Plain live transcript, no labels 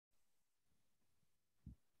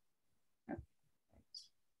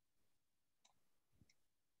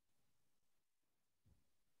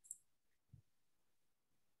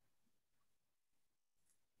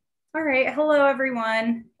All right, hello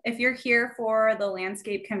everyone. If you're here for the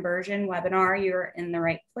landscape conversion webinar, you're in the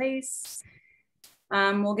right place.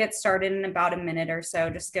 We'll get started in about a minute or so.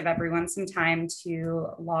 Just give everyone some time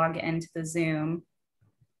to log into the Zoom.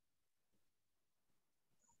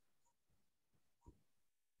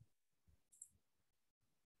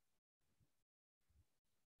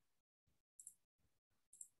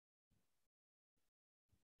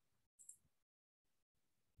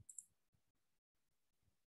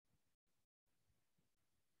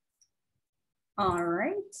 All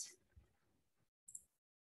right.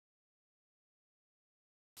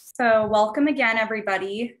 So welcome again,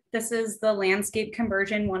 everybody. This is the Landscape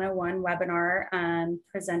Conversion 101 webinar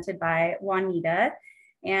presented by Juanita,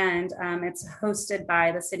 and it's hosted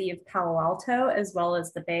by the City of Palo Alto, as well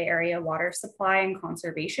as the Bay Area Water Supply and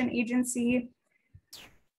Conservation Agency.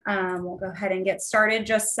 We'll go ahead and get started.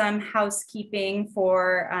 Just some housekeeping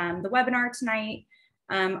for the webinar tonight.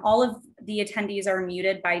 All of the attendees are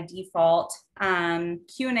muted by default.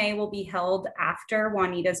 Q&A will be held after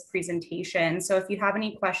Juanita's presentation. So if you have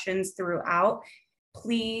any questions throughout,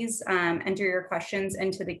 please enter your questions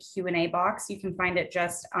into the Q&A box. You can find it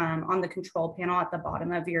just on the control panel at the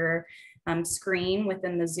bottom of your screen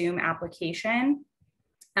within the Zoom application.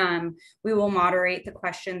 We will moderate the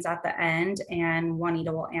questions at the end and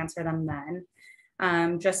Juanita will answer them then.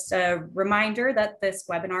 Just a reminder that this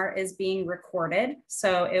webinar is being recorded,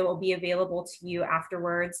 so it will be available to you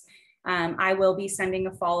afterwards. I will be sending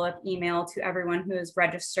a follow-up email to everyone who is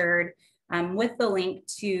registered with the link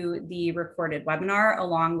to the recorded webinar,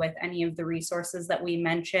 along with any of the resources that we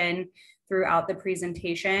mention throughout the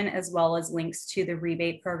presentation, as well as links to the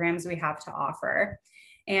rebate programs we have to offer.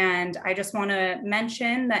 And I just want to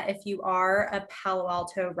mention that if you are a Palo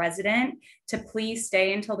Alto resident, to please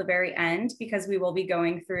stay until the very end, because we will be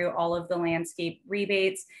going through all of the landscape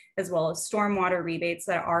rebates as well as stormwater rebates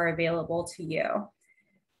that are available to you.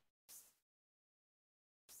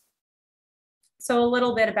 So a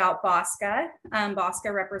little bit about BOSCA.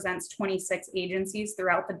 BOSCA represents 26 agencies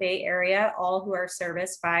throughout the Bay Area, all who are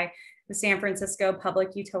serviced by the San Francisco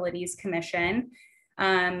Public Utilities Commission.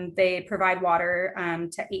 They provide water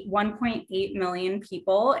to 1.8 million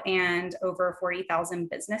people and over 40,000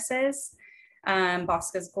 businesses.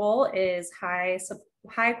 BOSCA's goal is high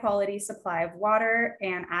quality supply of water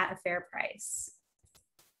and at a fair price.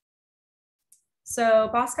 So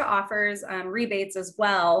BOSCA offers rebates as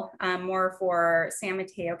well, more for San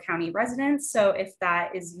Mateo County residents. So if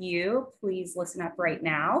that is you, please listen up right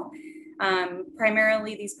now.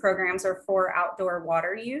 Primarily, these programs are for outdoor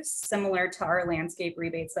water use, similar to our landscape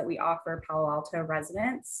rebates that we offer Palo Alto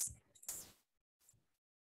residents.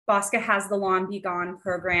 BOSCA has the Lawn Be Gone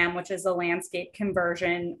program, which is a landscape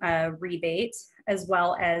conversion rebate, as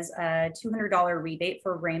well as a $200 rebate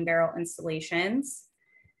for rain barrel installations.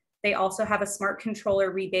 They also have a smart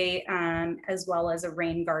controller rebate, as well as a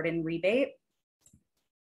rain garden rebate.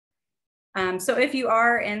 So if you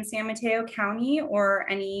are in San Mateo County or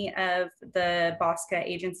any of the BOSCA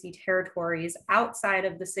agency territories outside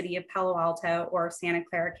of the city of Palo Alto or Santa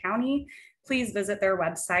Clara County, please visit their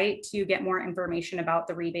website to get more information about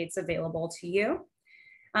the rebates available to you.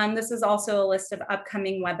 This is also a list of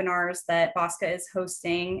upcoming webinars that BOSCA is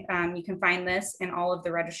hosting. You can find this in all of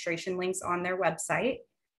the registration links on their website.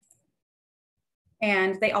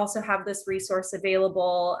 And they also have this resource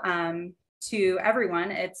available to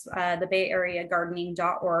everyone. It's the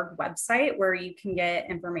BayAreaGardening.org website, where you can get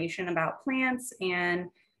information about plants and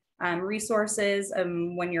resources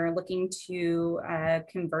when you're looking to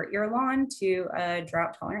convert your lawn to a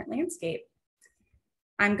drought-tolerant landscape.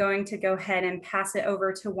 I'm going to go ahead and pass it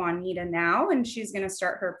over to Juanita now, and she's going to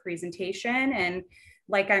start her presentation. And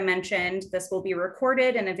like I mentioned, this will be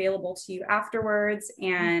recorded and available to you afterwards,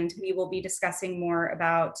 and we will be discussing more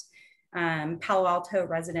about Palo Alto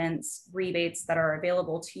residents rebates that are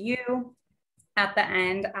available to you at the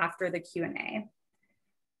end after the Q&A.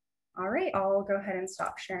 All right, I'll go ahead and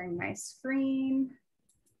stop sharing my screen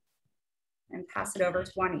and pass it over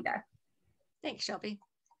to Juanita. Thanks, Shelby.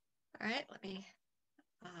 All right, let me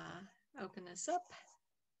open this up.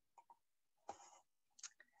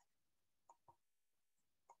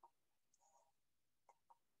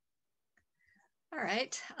 All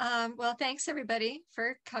right. Well, thanks everybody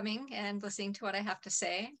for coming and listening to what I have to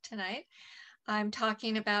say tonight. I'm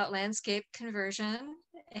talking about landscape conversion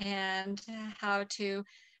and how to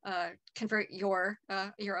convert your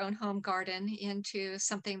own home garden into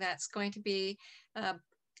something that's going to be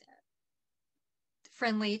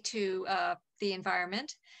friendly to the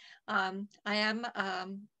environment. I am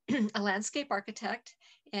a landscape architect,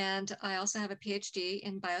 And I also have a PhD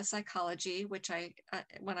in biopsychology, which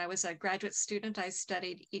when I was a graduate student, I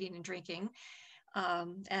studied eating and drinking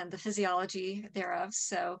and the physiology thereof.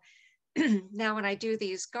 So now when I do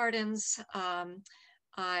these gardens,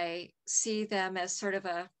 I see them as sort of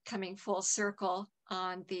a coming full circle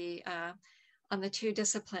on the two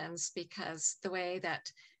disciplines, because the way that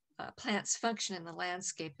plants function in the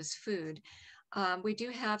landscape is food. We do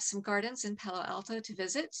have some gardens in Palo Alto to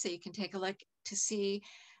visit, so you can take a look to see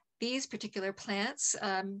these particular plants,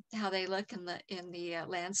 how they look in the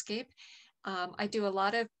landscape. I do a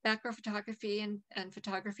lot of macro photography and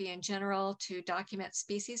photography in general to document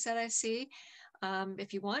species that I see.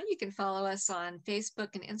 If you want, you can follow us on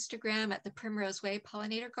Facebook and Instagram at the Primrose Way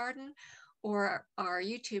Pollinator Garden, or our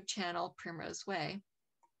YouTube channel, Primrose Way.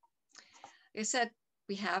 Like I said,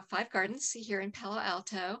 we have 5 gardens here in Palo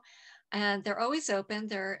Alto, and they're always open.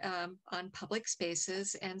 They're on public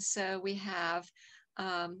spaces. And so we have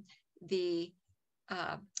the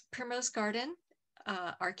Primrose Garden,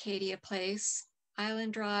 Arcadia Place,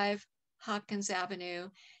 Island Drive, Hopkins Avenue,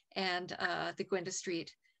 and the Gwenda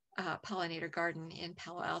Street Pollinator Garden in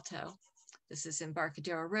Palo Alto. This is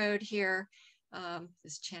Embarcadero Road here.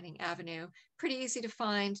 This Channing Avenue. Pretty easy to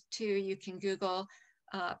find too. You can Google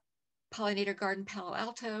Pollinator Garden Palo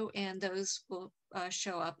Alto, and those will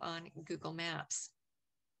show up on Google Maps.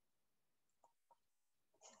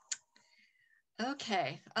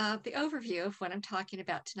 Okay, the overview of what I'm talking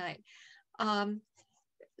about tonight.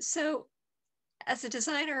 So as a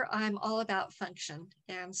designer, I'm all about function.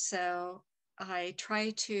 And so I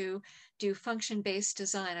try to do function-based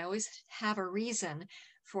design. I always have a reason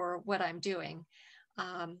for what I'm doing.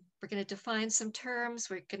 We're going to define some terms.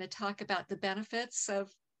 We're going to talk about the benefits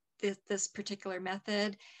of this particular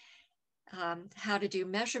method, how to do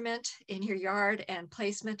measurement in your yard and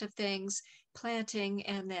placement of things, planting,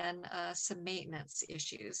 and then some maintenance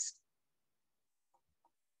issues.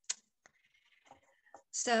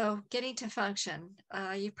 So getting to function,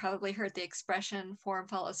 you've probably heard the expression form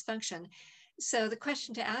follows function. So the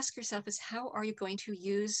question to ask yourself is, how are you going to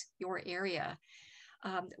use your area?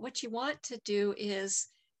 What you want to do is,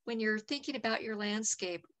 when you're thinking about your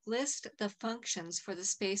landscape, list the functions for the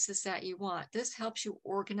spaces that you want. This helps you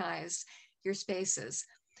organize your spaces.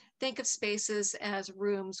 Think of spaces as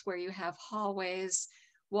rooms where you have hallways,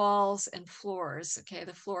 walls, and floors. Okay,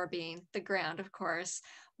 the floor being the ground, of course,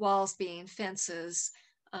 walls being fences,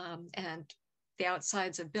 and the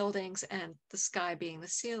outsides of buildings, and the sky being the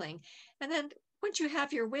ceiling. And then once you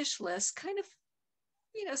have your wish list, kind of,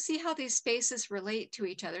 see how these spaces relate to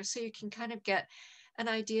each other, so you can kind of get an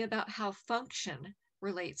idea about how function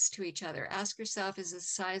relates to each other. Ask yourself, is this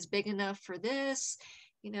size big enough for this?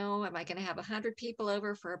 Am I going to have 100 people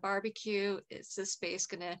over for a barbecue? Is this space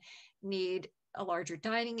going to need a larger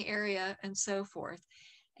dining area, and so forth?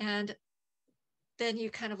 And then you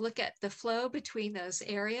kind of look at the flow between those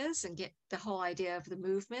areas and get the whole idea of the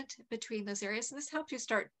movement between those areas. And this helps you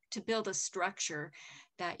start to build a structure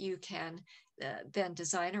that you can then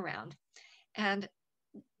design around. And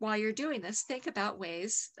while you're doing this, think about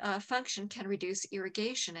ways function can reduce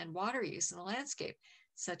irrigation and water use in the landscape,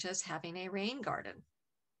 such as having a rain garden.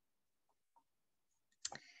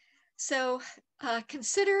 So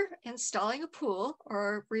consider installing a pool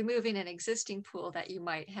or removing an existing pool that you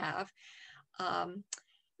might have.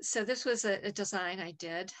 So this was a design I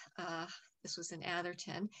did. This was in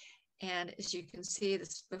Atherton. And as you can see,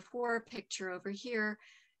 this before picture over here,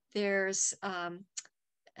 there's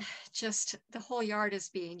just the whole yard is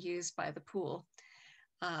being used by the pool.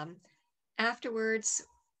 Afterwards,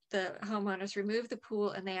 the homeowners remove the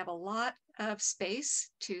pool and they have a lot of space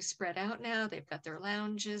to spread out now. They've got their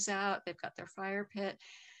lounges out, they've got their fire pit,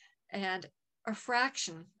 and a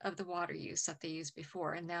fraction of the water use that they used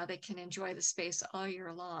before. And now they can enjoy the space all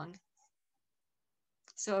year long.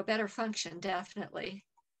 So a better function, definitely.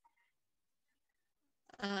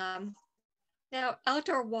 Now,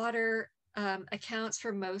 outdoor water accounts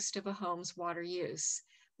for most of a home's water use.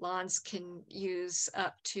 Lawns can use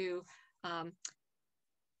up to,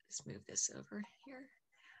 let's move this over here,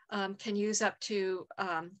 can use up to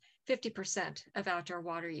 50% of outdoor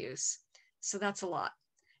water use. So that's a lot.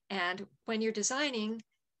 And when you're designing,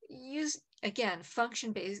 use, again,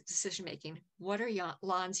 function-based decision-making. What are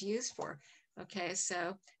lawns used for? Okay,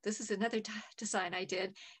 so this is another design I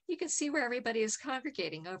did. You can see where everybody is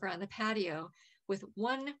congregating over on the patio with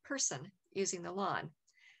one person using the lawn.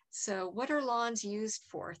 So what are lawns used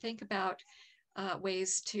for? Think about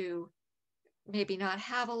ways to maybe not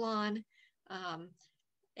have a lawn.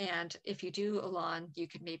 And if you do a lawn, you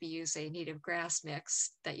could maybe use a native grass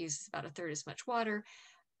mix that uses about 1/3 as much water.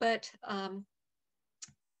 But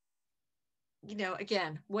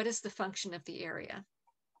again, what is the function of the area?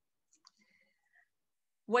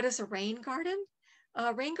 What is a rain garden?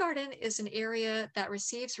 A rain garden is an area that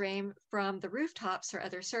receives rain from the rooftops or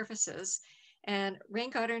other surfaces. And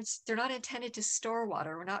rain gardens, they're not intended to store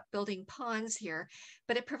water. We're not building ponds here,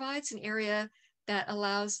 but it provides an area that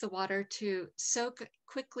allows the water to soak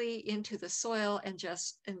quickly into the soil and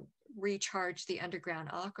recharge the underground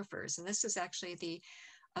aquifers. And this is actually the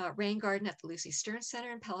rain garden at the Lucy Stern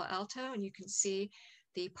Center in Palo Alto. And you can see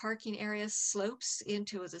the parking area slopes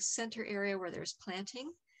into the center area where there's planting.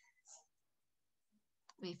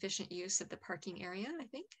 Efficient use of the parking area, I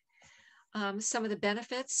think. Some of the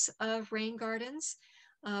benefits of rain gardens.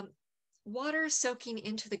 Water soaking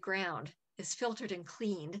into the ground is filtered and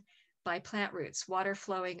cleaned by plant roots. Water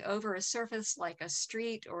flowing over a surface like a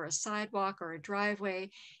street or a sidewalk or a driveway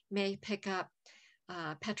may pick up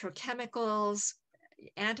petrochemicals,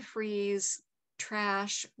 antifreeze,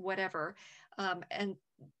 trash, whatever. And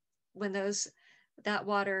when that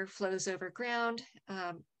water flows over ground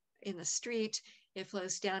in the street, it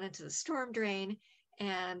flows down into the storm drain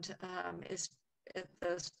and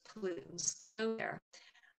those pollutants go there.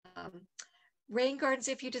 Rain gardens,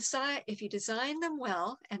 if you design them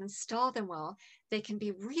well and install them well, they can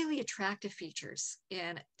be really attractive features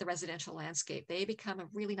in the residential landscape. They become a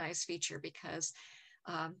really nice feature because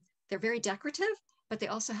they're very decorative, but they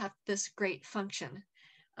also have this great function.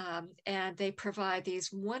 And they provide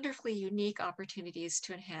these wonderfully unique opportunities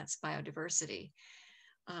to enhance biodiversity.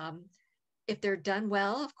 If they're done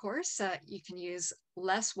well, of course, you can use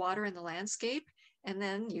less water in the landscape and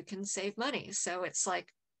then you can save money. So it's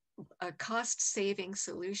like a cost-saving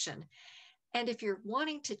solution. And if you're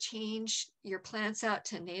wanting to change your plants out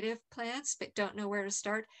to native plants but don't know where to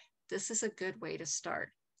start, this is a good way to start.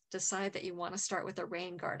 Decide that you want to start with a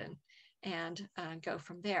rain garden and go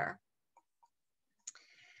from there.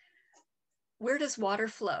 Where does water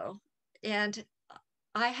flow? And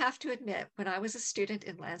I have to admit, when I was a student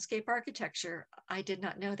in landscape architecture, I did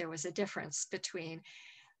not know there was a difference between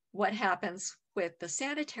what happens with the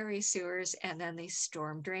sanitary sewers and then these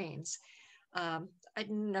storm drains. I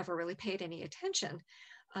never really paid any attention,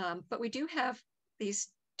 but we do have these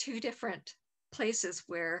two different places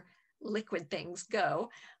where liquid things go.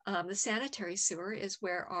 The sanitary sewer is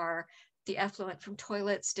where the effluent from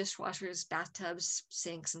toilets, dishwashers, bathtubs,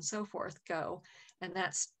 sinks, and so forth go, and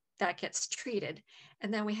that gets treated.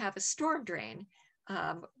 And then we have a storm drain,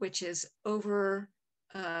 which is over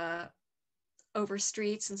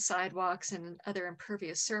streets and sidewalks and other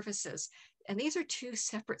impervious surfaces. And these are two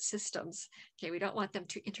separate systems. Okay, we don't want them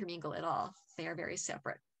to intermingle at all. They are very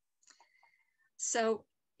separate. So,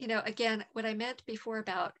 again, what I meant before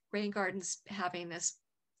about rain gardens having this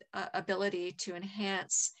ability to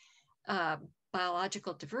enhance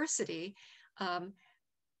biological diversity,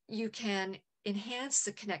 you can enhance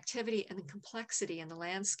the connectivity and the complexity in the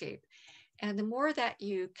landscape. And the more that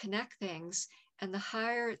you connect things and the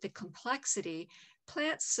higher the complexity,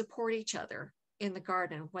 plants support each other in the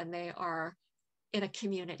garden when they are in a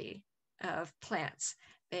community of plants.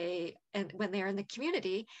 And when they're in the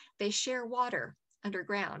community, they share water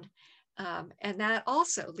underground. And that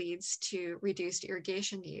also leads to reduced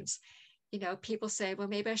irrigation needs. People say, well,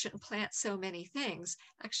 maybe I shouldn't plant so many things.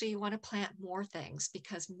 Actually, you want to plant more things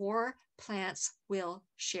because more plants will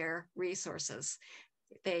share resources.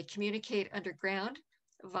 They communicate underground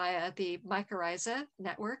via the mycorrhiza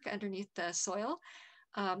network underneath the soil,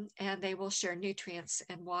 and they will share nutrients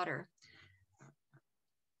and water.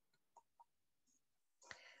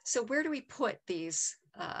 So where do we put these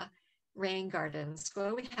rain gardens?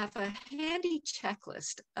 Well, we have a handy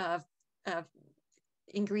checklist of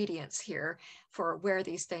ingredients here for where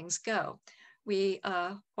these things go. We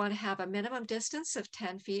want to have a minimum distance of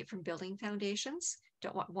 10 feet from building foundations.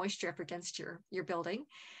 Don't want moisture up against your building.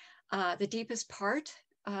 The deepest part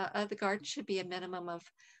of the garden should be a minimum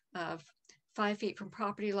of 5 feet from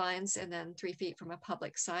property lines and then 3 feet from a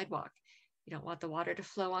public sidewalk. You don't want the water to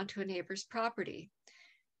flow onto a neighbor's property.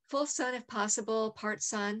 Full sun if possible, part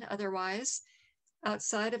sun otherwise.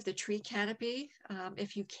 Outside of the tree canopy,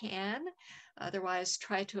 if you can. Otherwise,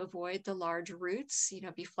 try to avoid the large roots,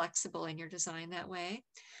 be flexible in your design that way.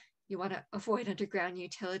 You want to avoid underground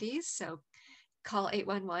utilities, so call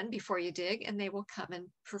 811 before you dig and they will come in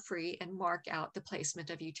for free and mark out the placement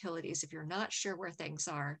of utilities if you're not sure where things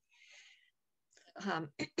are.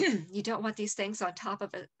 You don't want these things on top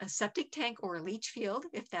of a septic tank or a leach field,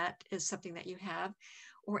 if that is something that you have,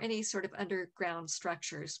 or any sort of underground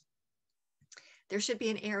structures. There should be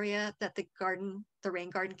an area that the rain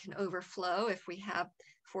garden can overflow if we have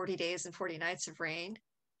 40 days and 40 nights of rain.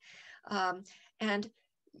 And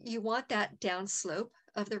you want that downslope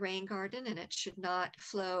of the rain garden, and it should not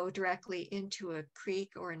flow directly into a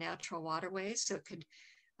creek or a natural waterway. So it could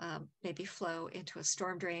maybe flow into a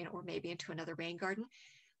storm drain or maybe into another rain garden.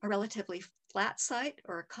 A relatively flat site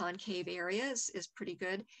or a concave area is pretty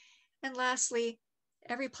good. And lastly,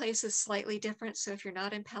 every place is slightly different. So if you're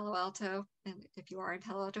not in Palo Alto, and if you are in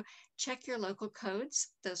Palo Alto, check your local codes.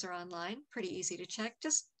 Those are online, pretty easy to check.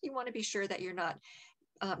 Just you want to be sure that you're not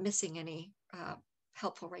missing any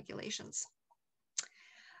helpful regulations.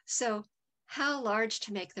 So how large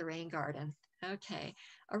to make the rain garden? Okay,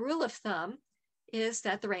 a rule of thumb is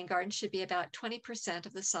that the rain garden should be about 20%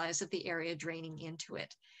 of the size of the area draining into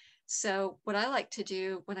it. So what I like to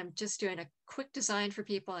do when I'm just doing a quick design for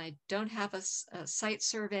people, I don't have a site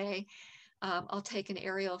survey, I'll take an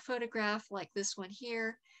aerial photograph like this one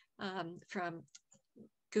here from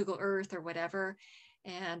Google Earth or whatever,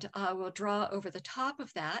 and I will draw over the top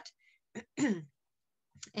of that.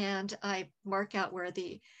 And I mark out where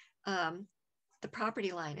the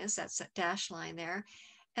property line is, that's that dash line there.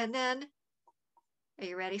 And then, are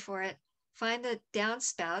you ready for it? Find the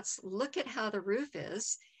downspouts, look at how the roof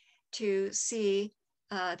is to see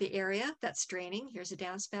the area that's draining. Here's a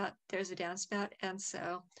downspout, there's a downspout. And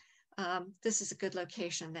so this is a good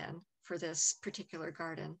location then for this particular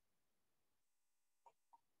garden.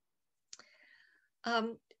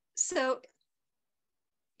 So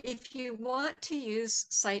if you want to use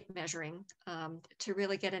site measuring to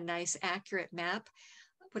really get a nice accurate map,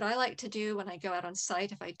 what I like to do when I go out on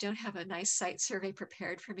site, if I don't have a nice site survey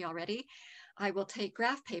prepared for me already, I will take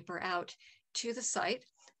graph paper out to the site.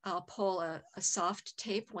 I'll pull a soft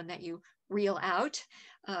tape, one that you reel out,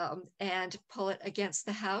 and pull it against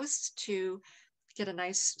the house to get a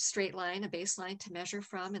nice straight line, a baseline to measure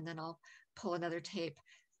from, and then I'll pull another tape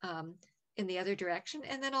in the other direction,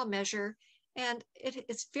 and then I'll measure. And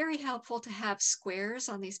it's very helpful to have squares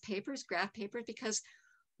on these papers, graph papers, because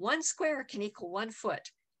 1 square can equal 1 foot.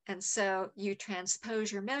 And so you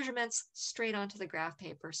transpose your measurements straight onto the graph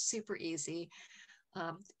paper, super easy.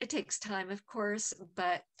 It takes time, of course,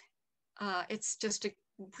 but it's just a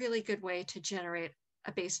really good way to generate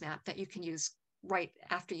a base map that you can use right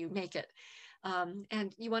after you make it.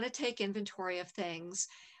 And you want to take inventory of things.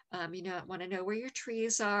 You want to know where your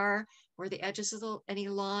trees are, where the edges of any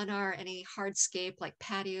lawn are, any hardscape like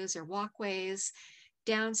patios or walkways,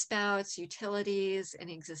 downspouts, utilities,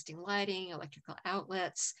 any existing lighting, electrical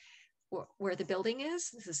outlets, where the building is.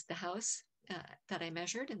 This is the house that I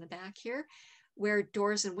measured in the back here, where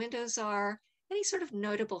doors and windows are, any sort of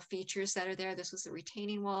notable features that are there. This was the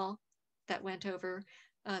retaining wall that went over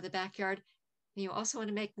the backyard. You also want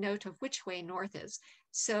to make note of which way north is.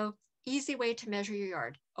 So easy way to measure your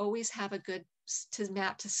yard. Always have a good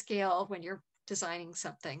map to scale when you're designing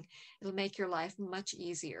something. It'll make your life much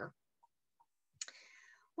easier.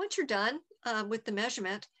 Once you're done with the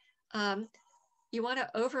measurement, you want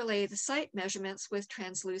to overlay the site measurements with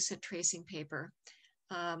translucent tracing paper.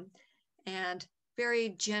 And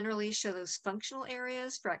very generally show those functional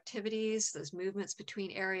areas for activities, those movements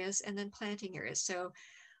between areas, and then planting areas. So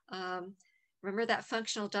remember that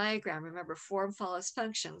functional diagram. Remember, form follows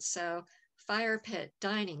function. So fire pit,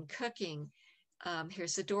 dining, cooking.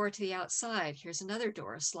 Here's the door to the outside. Here's another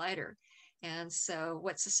door, a slider. And so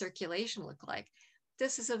what's the circulation look like?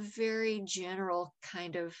 This is a very general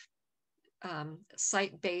kind of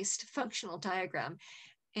site-based functional diagram,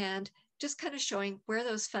 and just kind of showing where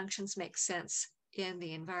those functions make sense in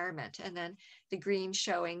the environment. And then the green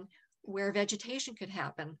showing where vegetation could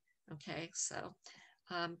happen. Okay, so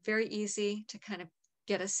very easy to kind of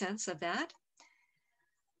get a sense of that.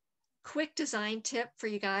 Quick design tip for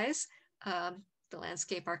you guys. The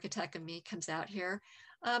landscape architect in me comes out here.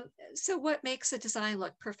 So what makes a design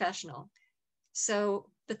look professional? So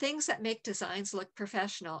the things that make designs look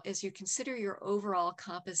professional is you consider your overall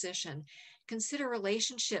composition, consider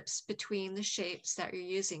relationships between the shapes that you're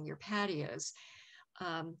using, your patios.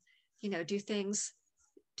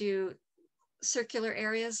 Do circular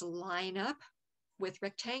areas line up with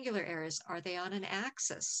rectangular areas? Are they on an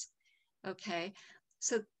axis? Okay,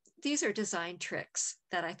 so these are design tricks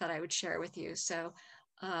that I thought I would share with you. So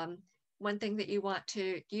one thing that you want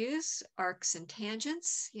to use, arcs and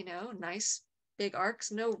tangents, nice big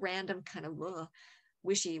arcs, no random kind of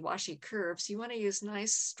wishy-washy curves. You want to use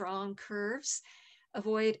nice, strong curves.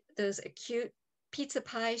 Avoid those acute pizza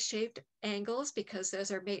pie shaped angles because those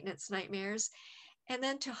are maintenance nightmares. And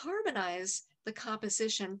then to harmonize the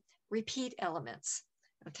composition, repeat elements.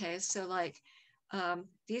 Okay, so like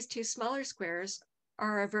these two smaller squares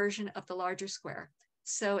are a version of the larger square.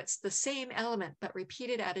 So it's the same element, but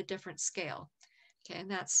repeated at a different scale. Okay, and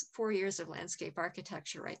that's 4 years of landscape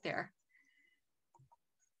architecture right there.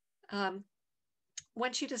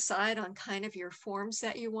 Once you decide on kind of your forms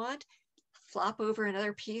that you want, flop over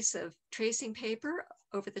another piece of tracing paper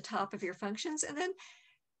over the top of your functions, and then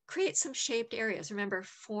create some shaped areas. Remember,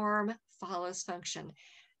 form follows function.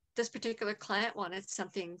 This particular client wanted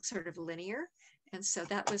something sort of linear, and so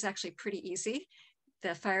that was actually pretty easy.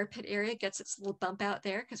 The fire pit area gets its little bump out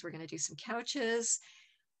there because we're going to do some couches.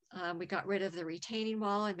 We got rid of the retaining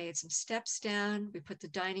wall and made some steps down. We put the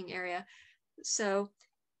dining area. So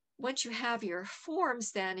once you have your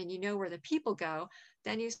forms then, and you know where the people go,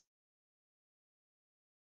 then you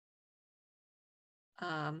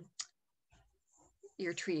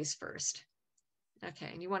your trees first. Okay,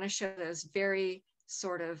 and you want to show those very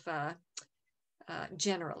sort of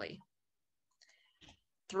generally.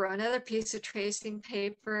 Throw another piece of tracing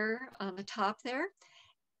paper on the top there.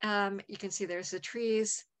 You can see there's the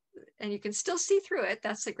trees, and you can still see through it.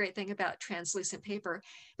 That's the great thing about translucent paper.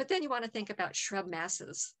 But then you want to think about shrub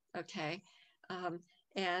masses, okay?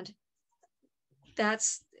 And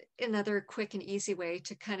that's another quick and easy way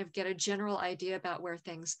to kind of get a general idea about where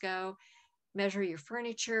things go. Measure your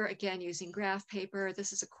furniture, again, using graph paper.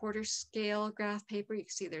 This is a quarter scale graph paper. You can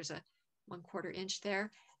see there's a 1/4 inch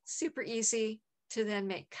there. Super easy to then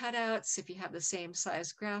make cutouts if you have the same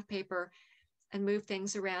size graph paper, and move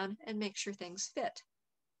things around and make sure things fit.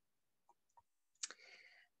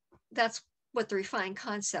 That's what the refined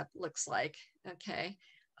concept looks like, okay?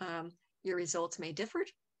 Your results may differ,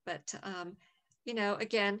 but you know,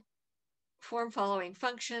 again, form following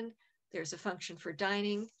function. There's a function for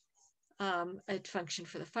dining, a function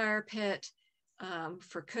for the fire pit,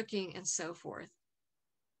 for cooking, and so forth.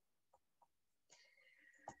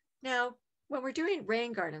 Now, when we're doing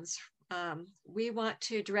rain gardens, we want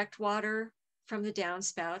to direct water from the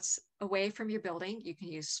downspouts away from your building. You can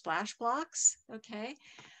use splash blocks, okay?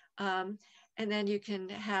 And then you can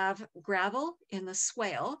have gravel in the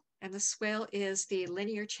swale, and the swale is the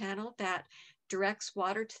linear channel that directs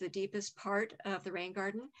water to the deepest part of the rain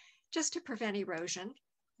garden, just to prevent erosion,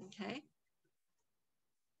 okay?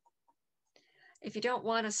 If you don't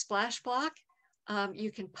want a splash block,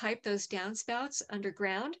 you can pipe those downspouts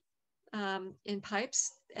underground in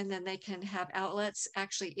pipes, and then they can have outlets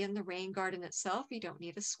actually in the rain garden itself. You don't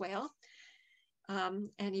need a swale.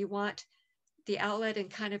 And you want the outlet in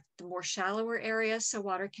kind of the more shallower area so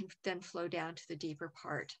water can then flow down to the deeper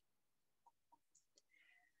part.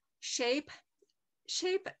 Shape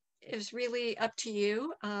is really up to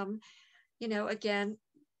you. You know, again,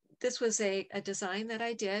 this was a design that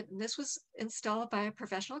I did, and this was installed by a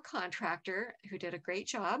professional contractor who did a great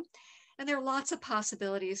job. And there are lots of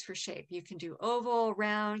possibilities for shape. You can do oval,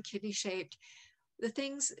 round, kidney shaped. The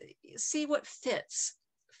things, see what fits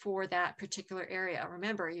for that particular area.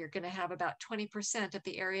 Remember, you're going to have about 20% of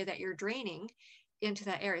the area that you're draining into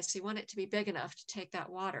that area. So you want it to be big enough to take that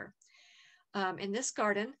water. In this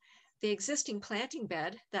garden, the existing planting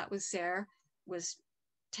bed that was there was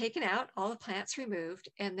taken out, all the plants removed,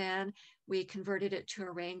 and then we converted it to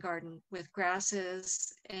a rain garden with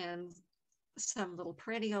grasses and some little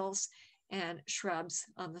perennials and shrubs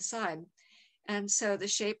on the side. And so the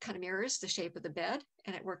shape kind of mirrors the shape of the bed,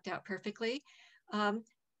 and it worked out perfectly.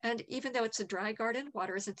 And even though it's a dry garden,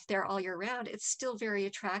 water isn't there all year round, it's still very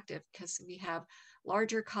attractive because we have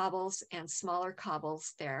larger cobbles and smaller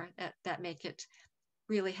cobbles there that make it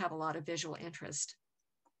really have a lot of visual interest.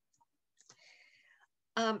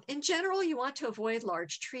 In general, you want to avoid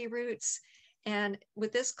large tree roots. And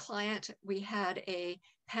with this client, we had a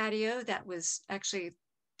patio that was actually,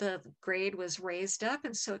 the grade was raised up,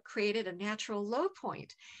 and so it created a natural low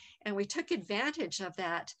point. And we took advantage of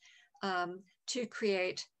that to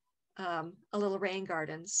create a little rain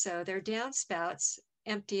garden. So their downspouts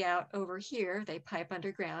empty out over here, they pipe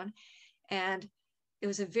underground, and it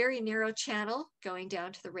was a very narrow channel going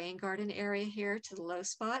down to the rain garden area here to the low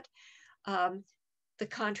spot. The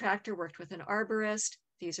contractor worked with an arborist.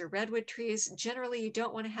 These are redwood trees. Generally, you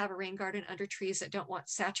don't want to have a rain garden under trees that don't want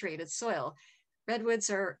saturated soil. Redwoods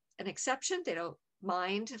are an exception. They don't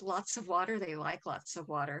mind lots of water. They like lots of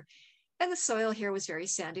water. And the soil here was very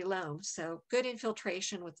sandy loam, so good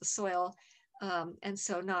infiltration with the soil, and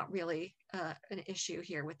so not really an issue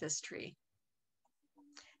here with this tree.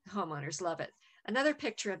 The homeowners love it. Another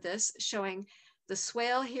picture of this showing the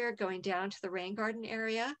swale here going down to the rain garden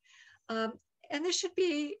area. And this should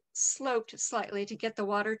be sloped slightly to get the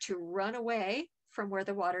water to run away from where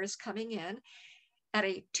the water is coming in at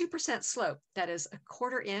a 2% slope. That is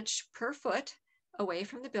 1/4 inch per foot away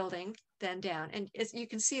from the building, then down. And you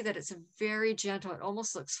can see that it's very gentle. It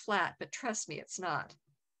almost looks flat, but trust me, it's not.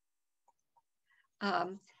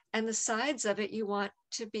 And the sides of it, you want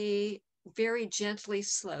to be very gently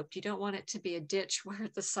sloped. You don't want it to be a ditch where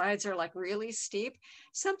the sides are like really steep,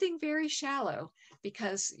 something very shallow,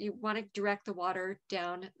 because you want to direct the water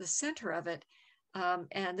down the center of it.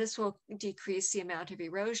 And this will decrease the amount of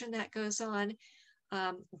erosion that goes on.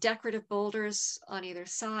 Decorative boulders on either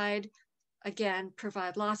side, again,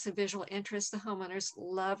 provide lots of visual interest. The homeowners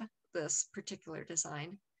love this particular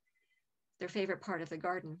design. Their favorite part of the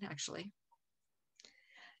garden, actually.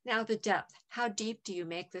 Now the depth. How deep do you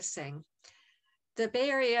make this thing? The Bay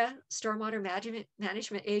Area Stormwater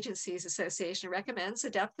Management Agencies Association recommends a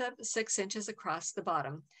depth of 6 inches across the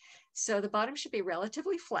bottom. So the bottom should be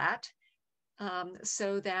relatively flat,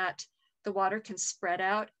 so that the water can spread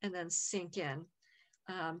out and then sink in.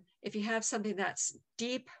 If you have something that's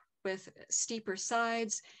deep with steeper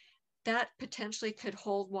sides, that potentially could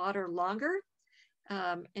hold water longer,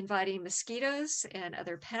 inviting mosquitoes and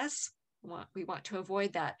other pests. We want to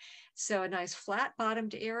avoid that. So a nice flat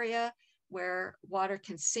bottomed area where water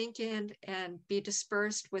can sink in and be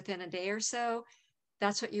dispersed within a day or so,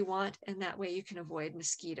 that's what you want, and that way you can avoid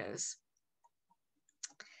mosquitoes.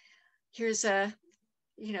 Here's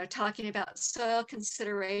talking about soil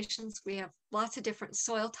considerations. We have lots of different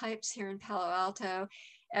soil types here in Palo Alto,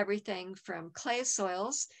 everything from clay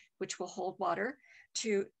soils, which will hold water,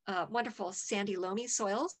 to wonderful sandy loamy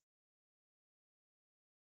soils.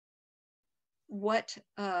 What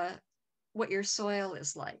your soil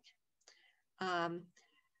is like.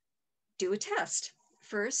 Do a test.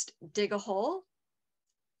 First, dig a hole.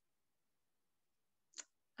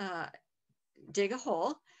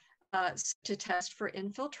 To test for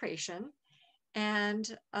infiltration,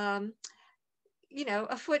 and a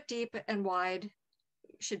foot deep and wide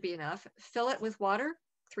should be enough. Fill it with water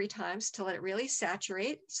 3 times to let it really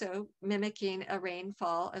saturate, so mimicking a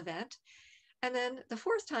rainfall event. And then the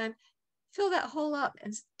 4th time, fill that hole up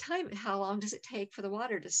and time it. How long does it take for the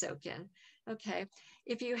water to soak in? Okay,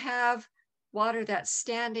 if you have water that's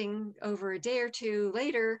standing over a day or 2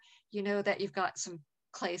 later, you know that you've got some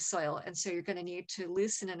clay soil, and so you're going to need to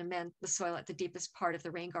loosen and amend the soil at the deepest part of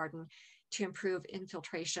the rain garden to improve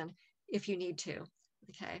infiltration if you need to.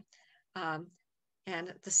 Okay,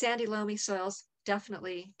 and the sandy loamy soils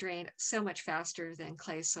definitely drain so much faster than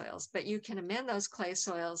clay soils, but you can amend those clay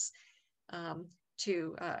soils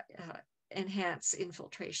to enhance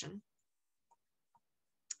infiltration.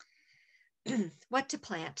 What to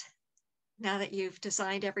plant? Now that you've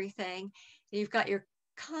designed everything, you've got your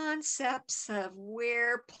concepts of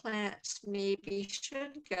where plants maybe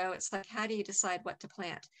should go. It's like, how do you decide what to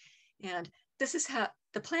plant? And this is how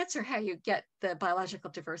the plants are how you get the biological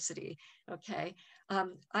diversity. Okay,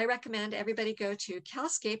 I recommend everybody go to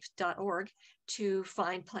calscape.org to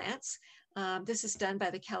find plants. This is done by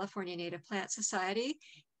the California Native Plant Society.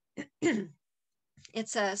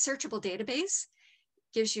 It's a searchable database,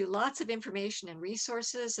 gives you lots of information and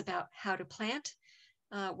resources about how to plant,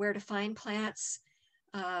 where to find plants.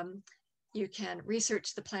 You can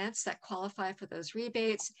research the plants that qualify for those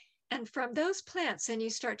rebates. And from those plants, then you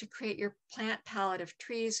start to create your plant palette of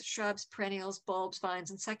trees, shrubs, perennials, bulbs,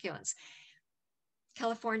 vines, and succulents.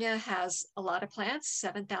 California has a lot of plants,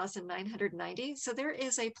 7,990. So there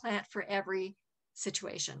is a plant for every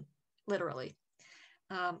situation, literally.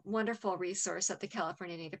 Wonderful resource that the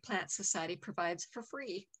California Native Plant Society provides for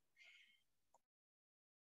free.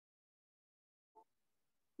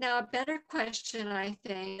 Now, a better question, I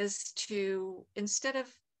think, is to, instead of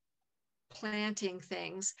planting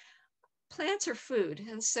things, plants are food.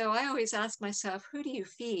 And so I always ask myself, who do you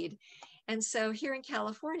feed? And so here in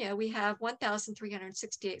California, we have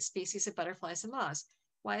 1,368 species of butterflies and moths.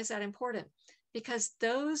 Why is that important? Because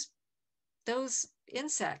those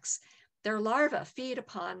insects, their larvae feed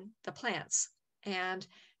upon the plants. And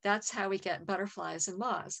that's how we get butterflies and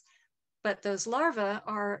moths. But those larvae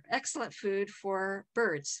are excellent food for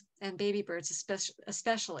birds, and baby birds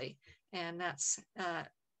especially. And that's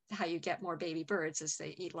how you get more baby birds, is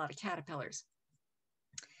they eat a lot of caterpillars.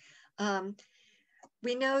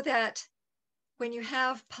 We know that when you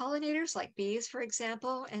have pollinators like bees, for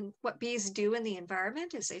example, and what bees do in the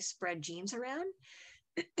environment is they spread genes around,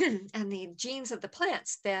 and the genes of the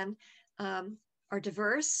plants then are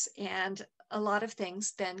diverse, and a lot of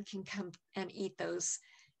things then can come and eat those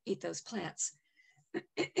plants.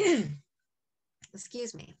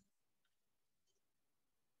 Excuse me.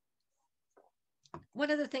 One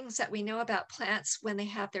of the things that we know about plants when they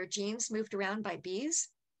have their genes moved around by bees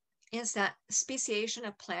is that speciation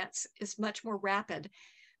of plants is much more rapid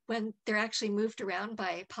when they're actually moved around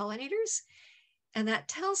by pollinators. And that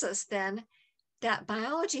tells us then that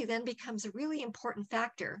biology then becomes a really important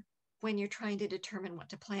factor when you're trying to determine what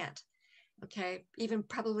to plant. Okay, even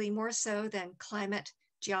probably more so than climate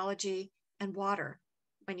geology, and water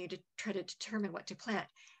when you try to determine what to plant.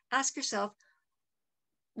 Ask yourself,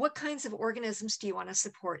 what kinds of organisms do you want to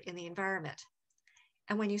support in the environment?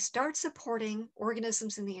 And when you start supporting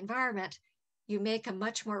organisms in the environment, you make a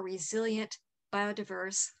much more resilient,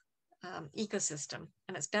 biodiverse ecosystem,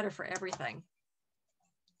 and it's better for everything.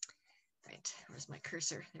 Right, where's my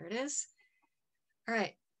cursor? There it is. All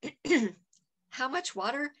right, how much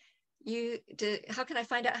water how can I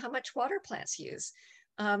find out how much water plants use?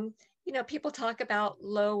 You know, people talk about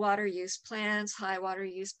low water use plants, high water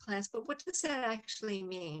use plants, but what does that actually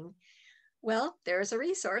mean? Well, there's a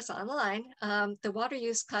resource online. The water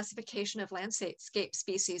use classification of landscape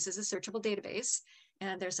species is a searchable database,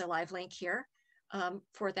 and there's a live link here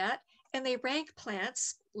for that. And they rank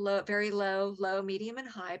plants low, very low, low, medium, and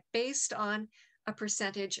high based on a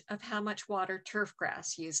percentage of how much water turf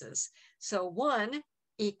grass uses. So 1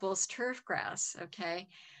 equals turf grass, okay?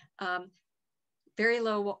 Very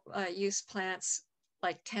low use plants,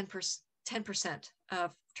 like 10%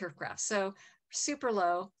 of turf grass. So super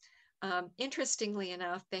low. Interestingly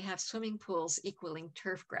enough, they have swimming pools equaling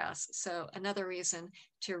turf grass. So another reason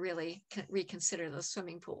to really reconsider those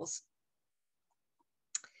swimming pools.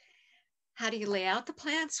 How do you lay out the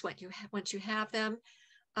plants once you have them?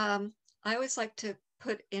 I always like to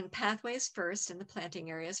put in pathways first in the planting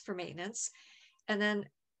areas for maintenance, and then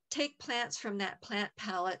take plants from that plant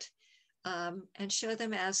palette and show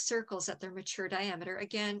them as circles at their mature diameter.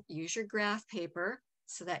 Again, use your graph paper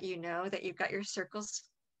so that you know that you've got your circles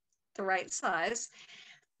the right size.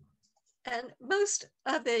 And most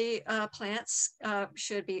of the plants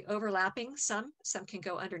should be overlapping. Some can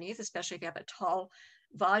go underneath, especially if you have a tall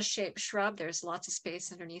vase-shaped shrub. There's lots of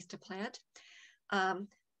space underneath to plant.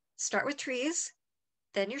 Start with trees,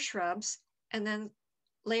 then your shrubs, and then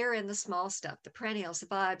layer in the small stuff, the perennials, the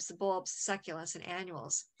bulbs, the succulents, and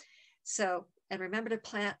annuals. So, and remember to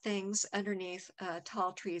plant things underneath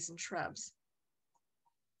tall trees and shrubs.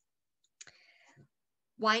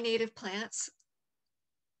 Why native plants?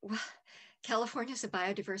 Well, California is a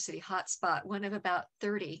biodiversity hotspot, one of about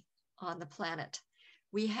 30 on the planet.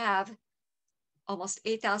 We have almost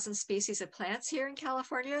 8,000 species of plants here in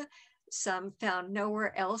California, some found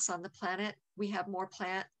nowhere else on the planet. We have more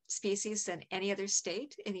plant species than any other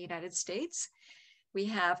state in the United States. We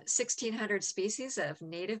have 1,600 species of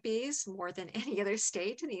native bees, more than any other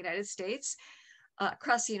state in the United States.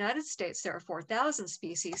 Across the United States, there are 4,000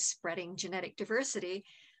 species spreading genetic diversity.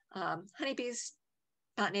 Honeybees,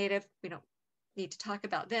 not native, we don't need to talk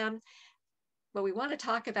about them. What we want to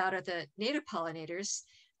talk about are the native pollinators.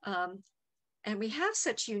 And we have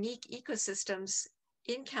such unique ecosystems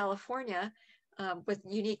in California with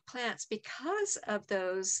unique plants because of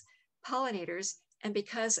those pollinators and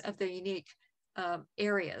because of the unique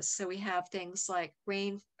areas. So we have things like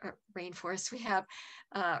rainforests, we have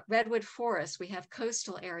redwood forests, we have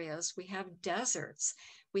coastal areas, we have deserts,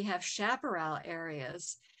 we have chaparral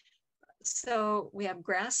areas. So we have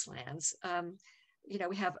grasslands, you know,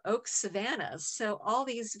 we have oak savannas. So all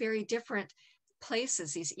these very different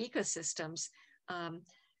places, these ecosystems,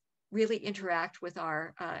 really interact with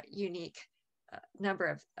our unique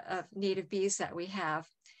number of native bees that we have.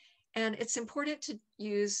 And it's important to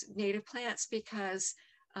use native plants because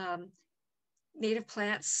native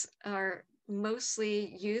plants are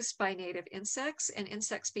mostly used by native insects, and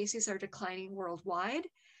insect species are declining worldwide.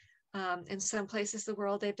 In some places in the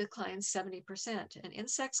world, they've declined 70%, and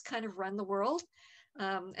insects kind of run the world.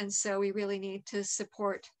 And so we really need to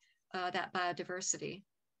support that biodiversity.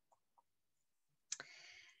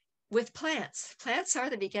 With plants, plants are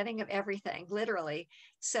the beginning of everything, literally.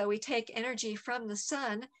 So we take energy from the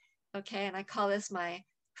sun, okay, and I call this my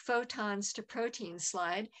photons to protein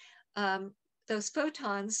slide. Those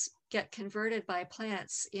photons get converted by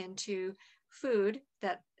plants into food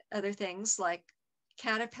that other things like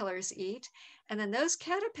caterpillars eat. And then those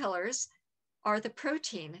caterpillars are the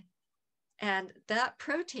protein. And that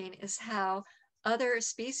protein is how other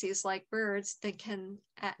species like birds that can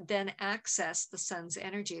then access the sun's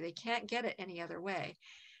energy. They can't get it any other way.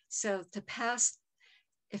 So to pass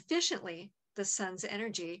efficiently the sun's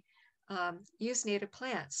energy, use native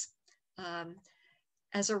plants.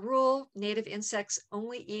 As a rule, native insects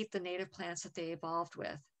only eat the native plants that they evolved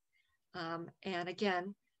with. And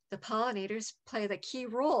again, the pollinators play the key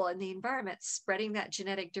role in the environment, spreading that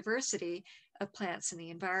genetic diversity of plants in the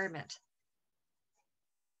environment.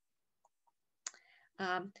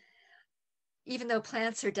 Even though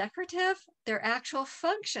plants are decorative, their actual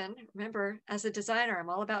function, remember, as a designer, I'm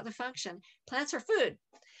all about the function, plants are food.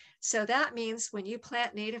 So that means when you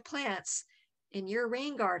plant native plants in your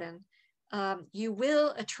rain garden, you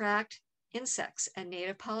will attract insects and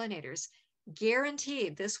native pollinators.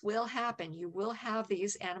 guaranteed this will happen. You will have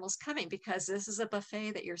these animals coming because this is a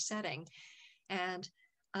buffet that you're setting. And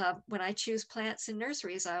when I choose plants in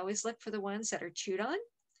nurseries, I always look for the ones that are chewed on,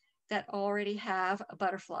 that already have a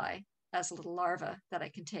butterfly as a little larva that I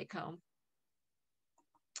can take home.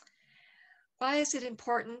 Why is it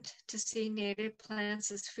important to see native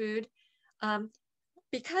plants as food?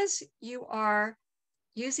 Because you are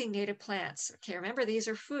using native plants. Okay, remember these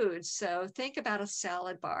are foods. So think about a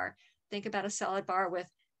salad bar. Think about a salad bar with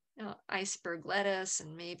iceberg lettuce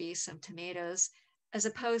and maybe some tomatoes, as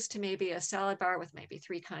opposed to maybe a salad bar with maybe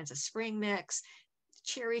 3 kinds of spring mix,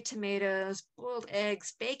 cherry tomatoes, boiled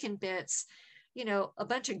eggs, bacon bits, a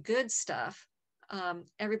bunch of good stuff.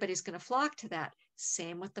 Everybody's going to flock to that.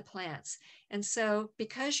 Same with the plants. And so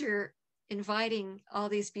because you're inviting all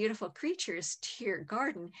these beautiful creatures to your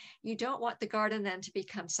garden, you don't want the garden then to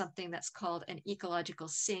become something that's called an ecological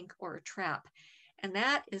sink or a trap. And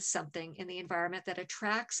that is something in the environment that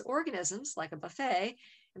attracts organisms like a buffet.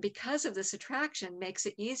 And because of this attraction, makes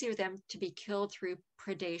it easier for them to be killed through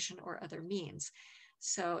predation or other means.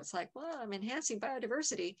 So it's like, well, I'm enhancing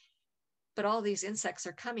biodiversity, but all these insects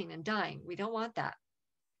are coming and dying. We don't want that.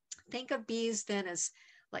 Think of bees then as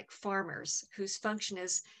like farmers whose function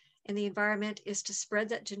is in the environment is to spread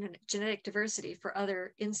that genetic diversity for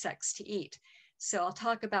other insects to eat. So I'll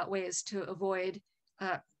talk about ways to avoid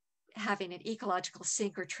having an ecological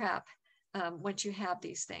sink or trap once you have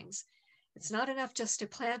these things. It's not enough just to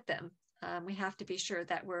plant them. We have to be sure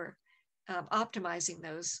that we're optimizing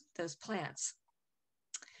those plants.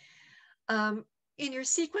 In your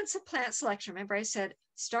sequence of plant selection, remember I said,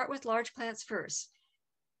 start with large plants first,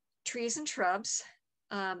 trees and shrubs,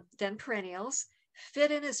 then perennials.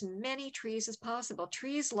 Fit in as many trees as possible.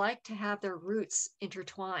 Trees like to have their roots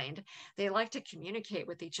intertwined. They like to communicate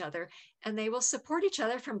with each other, and they will support each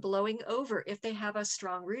other from blowing over if they have a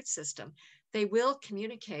strong root system. They will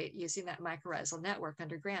communicate using that mycorrhizal network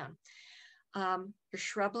underground. Your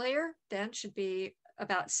shrub layer then should be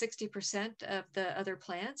about 60% of the other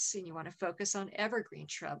plants, and you want to focus on evergreen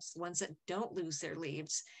shrubs, the ones that don't lose their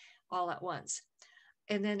leaves all at once.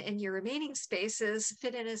 And then in your remaining spaces,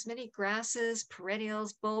 fit in as many grasses,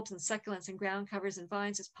 perennials, bulbs, and succulents, and ground covers and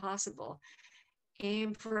vines as possible.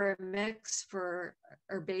 Aim for a mix for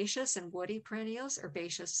herbaceous and woody perennials,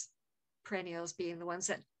 herbaceous perennials being the ones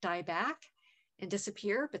that die back and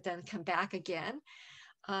disappear, but then come back again.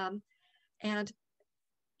 And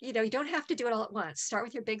you don't have to do it all at once. Start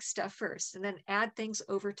with your big stuff first, and then add things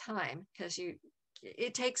over time, because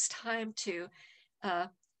it takes time to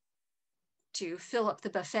fill up the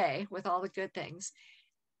buffet with all the good things.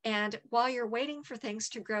 And while you're waiting for things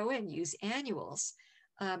to grow in, use annuals.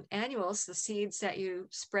 Annuals, the seeds that you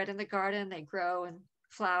spread in the garden, they grow and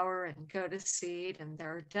flower and go to seed, and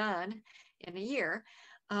they're done in a year.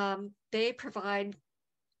 They provide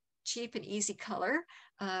cheap and easy color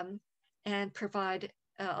and provide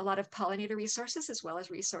a lot of pollinator resources as well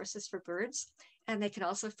as resources for birds. And they can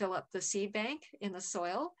also fill up the seed bank in the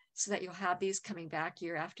soil so that you'll have these coming back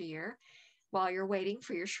year after year while you're waiting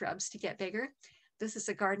for your shrubs to get bigger. This is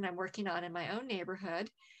a garden I'm working on in my own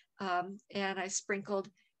neighborhood. And I sprinkled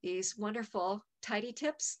these wonderful tidy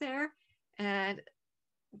tips there. And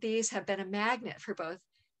these have been a magnet for both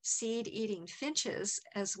seed-eating finches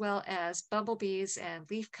as well as bumblebees and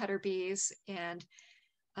leafcutter bees. And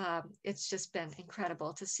it's just been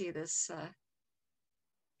incredible to see this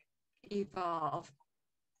evolve.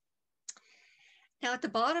 Now at the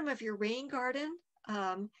bottom of your rain garden,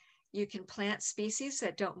 you can plant species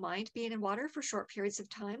that don't mind being in water for short periods of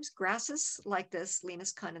times. Grasses like this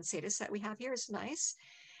Limus condensatus that we have here is nice.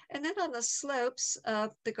 And then on the slopes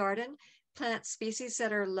of the garden, plant species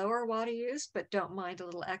that are lower water use but don't mind a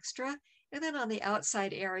little extra. And then on the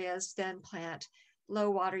outside areas, then plant low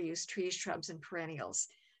water use trees, shrubs, and perennials.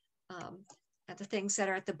 And the things that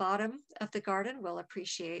are at the bottom of the garden will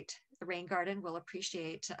appreciate, the rain garden will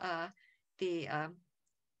appreciate the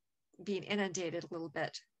being inundated a little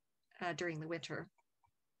bit during the winter.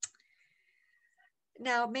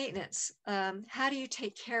 Now, maintenance. How do you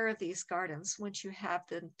take care of these gardens once you have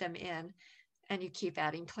them in and you keep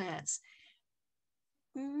adding plants?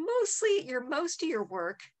 Most of your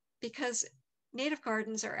work, because native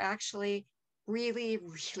gardens are actually really,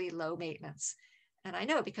 really low maintenance. And I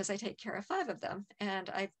know because I take care of 5 of them and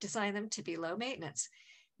I've designed them to be low maintenance.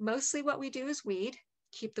 Mostly what we do is weed,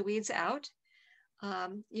 keep the weeds out.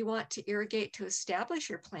 You want to irrigate to establish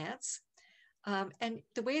your plants. And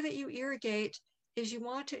the way that you irrigate is you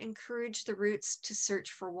want to encourage the roots to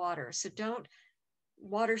search for water. So don't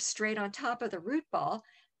water straight on top of the root ball,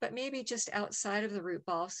 but maybe just outside of the root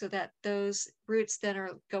ball so that those roots then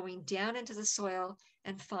are going down into the soil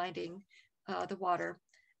and finding the water.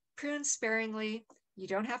 Prune sparingly. You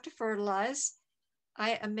don't have to fertilize.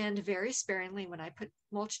 I amend very sparingly when I put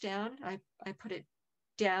mulch down. I put it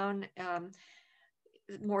down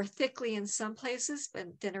more thickly in some places, but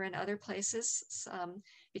thinner in other places,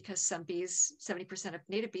 because some bees, 70% of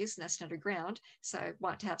native bees nest underground. So I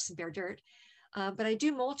want to have some bare dirt. But I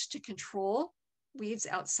do mulch to control weeds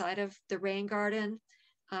outside of the rain garden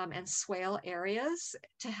and swale areas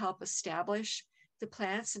to help establish the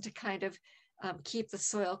plants and to kind of keep the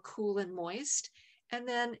soil cool and moist. And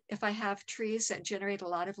then if I have trees that generate a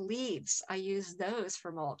lot of leaves, I use those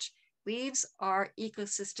for mulch. Leaves are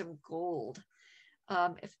ecosystem gold.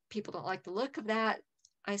 If people don't like the look of that,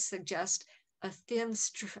 I suggest a thin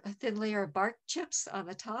layer of bark chips on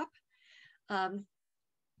the top.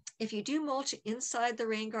 If you do mulch inside the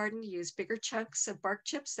rain garden, use bigger chunks of bark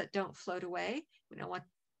chips that don't float away. We don't want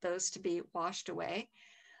those to be washed away.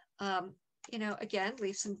 Again,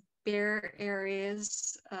 leave some bare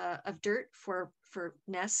areas of dirt for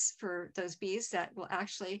nests for those bees that will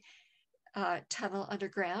actually tunnel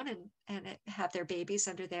underground and have their babies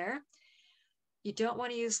under there. You don't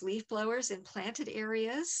want to use leaf blowers in planted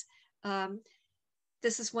areas.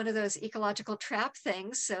 This is one of those ecological trap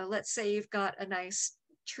things. So let's say you've got a nice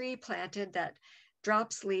tree planted that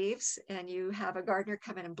drops leaves and you have a gardener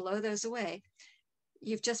come in and blow those away.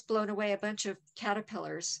 You've just blown away a bunch of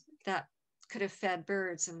caterpillars that could have fed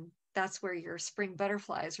birds, and that's where your spring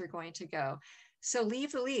butterflies are going to go. So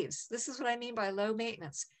leave the leaves. This is what I mean by low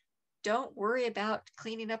maintenance. Don't worry about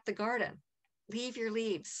cleaning up the garden. Leave your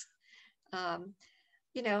leaves. But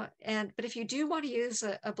if you do want to use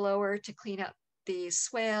a blower to clean up the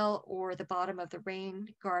swale or the bottom of the rain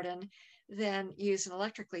garden, then use an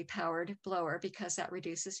electrically powered blower because that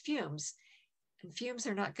reduces fumes. And fumes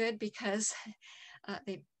are not good because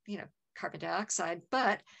they, carbon dioxide,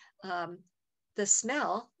 but the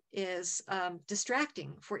smell is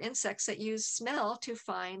distracting for insects that use smell to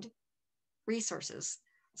find resources.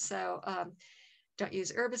 So don't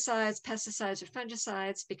use herbicides, pesticides, or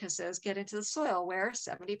fungicides because those get into the soil where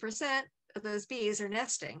 70% of those bees are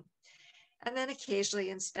nesting. And then occasionally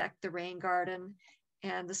inspect the rain garden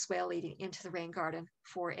and the swale leading into the rain garden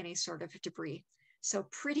for any sort of debris. So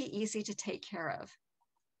pretty easy to take care of.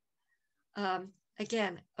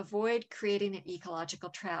 Again, avoid creating an ecological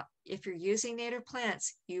trap. If you're using native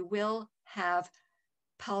plants, you will have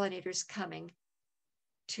pollinators coming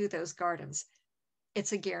to those gardens.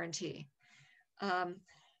 It's a guarantee.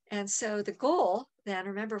 And so the goal then,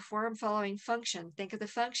 remember, form following function. Think of the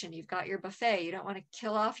function. You've got your buffet. You don't want to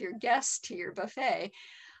kill off your guests to your buffet.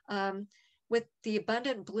 With the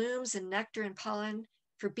abundant blooms and nectar and pollen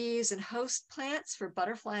for bees and host plants for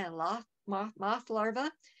butterfly and moth larvae,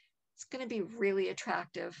 it's going to be really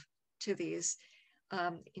attractive to these.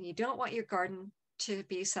 And you don't want your garden to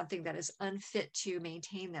be something that is unfit to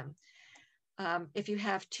maintain them. If you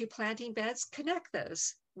have 2 planting beds, connect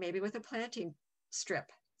those, maybe with a planting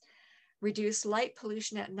strip. Reduce light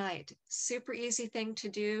pollution at night. Super easy thing to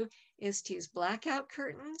do is to use blackout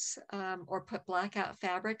curtains or put blackout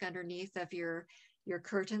fabric underneath of your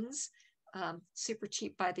curtains. Super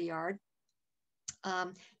cheap by the yard.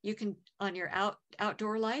 You can, on your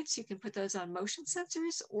outdoor lights, you can put those on motion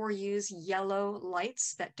sensors or use yellow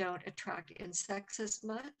lights that don't attract insects as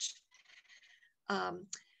much.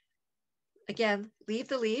 Again, leave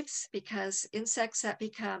the leaves because insects that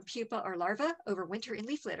become pupa or larvae overwinter in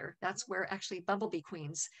leaf litter. That's where actually bumblebee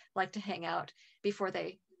queens like to hang out before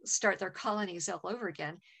they start their colonies all over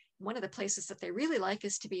again. One of the places that they really like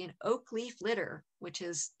is to be in oak leaf litter, which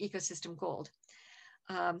is ecosystem gold.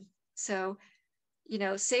 So,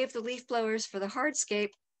 save the leaf blowers for the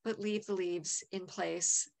hardscape, but leave the leaves in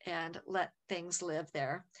place and let things live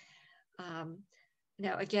there.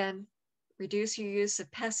 Now, again, reduce your use of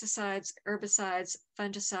pesticides, herbicides,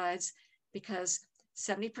 fungicides, because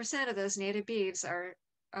 70% of those native bees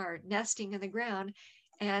are nesting in the ground,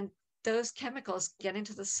 and those chemicals get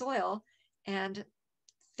into the soil and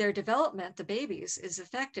their development, the babies, is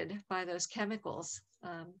affected by those chemicals.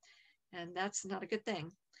 And that's not a good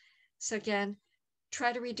thing. So again,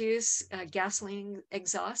 try to reduce gasoline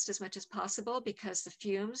exhaust as much as possible because the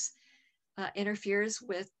fumes interferes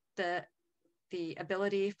with the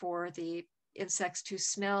ability for the insects to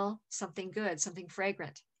smell something good, something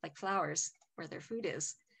fragrant, like flowers, where their food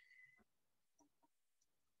is.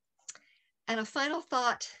 And a final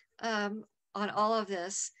thought on all of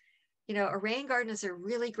this, a rain garden is a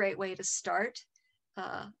really great way to start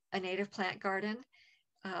a native plant garden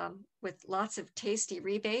with lots of tasty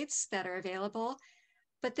rebates that are available.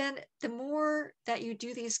 But then the more that you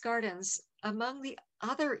do these gardens, among the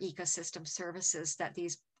other ecosystem services that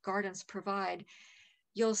these gardens provide,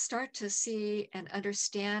 you'll start to see and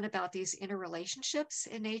understand about these interrelationships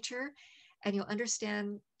in nature, and you'll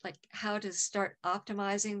understand like how to start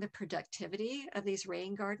optimizing the productivity of these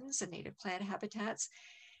rain gardens and native plant habitats.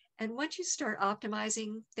 And once you start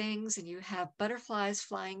optimizing things and you have butterflies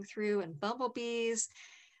flying through and bumblebees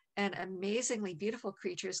and amazingly beautiful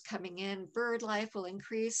creatures coming in, bird life will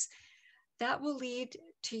increase. That will lead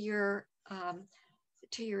to your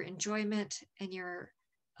enjoyment and your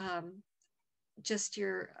just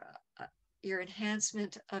your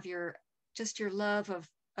enhancement of your just your love of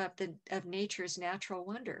nature's natural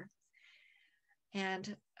wonder.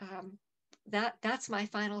 And that's my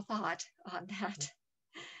final thought on that.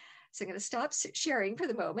 So I'm going to stop sharing for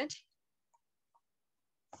the moment.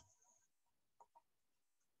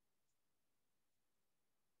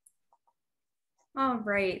 All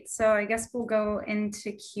right, so I guess we'll go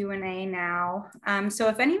into Q&A now. So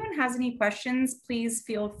if anyone has any questions, please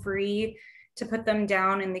feel free to put them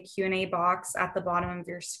down in the Q&A box at the bottom of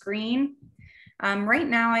your screen. Right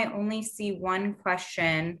now, I only see one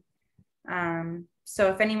question. So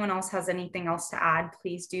if anyone else has anything else to add,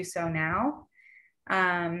 please do so now.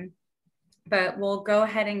 But we'll go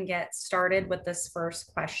ahead and get started with this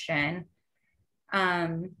first question.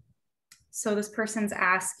 So this person's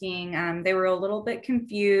asking, they were a little bit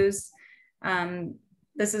confused.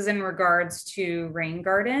 This is in regards to rain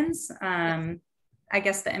gardens. I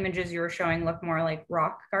guess the images you were showing look more like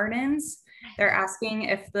rock gardens. They're asking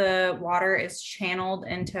if the water is channeled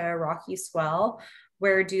into a rocky swell,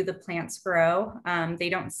 where do the plants grow? They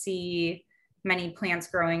don't see many plants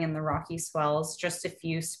growing in the rocky swells, just a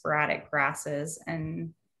few sporadic grasses.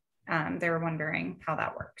 And they were wondering how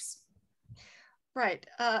that works. Right.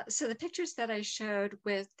 So the pictures that I showed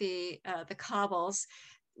with the cobbles,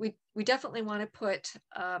 we definitely want to put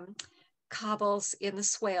cobbles in the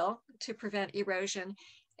swale to prevent erosion.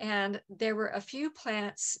 And there were a few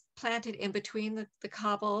plants planted in between the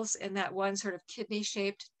cobbles in that one sort of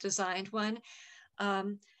kidney-shaped designed one.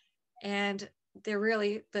 And they're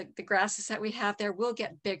really, the grasses that we have there will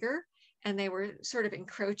get bigger, and they were sort of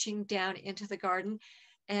encroaching down into the garden.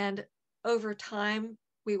 And over time,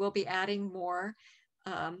 we will be adding more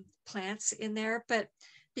plants in there. But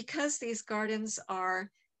because these gardens are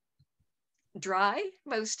dry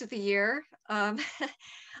most of the year,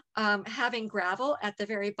 having gravel at the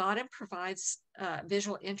very bottom provides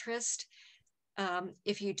visual interest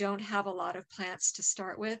if you don't have a lot of plants to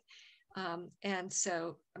start with. And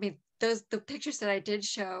so, I mean, the pictures that I did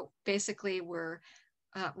show basically were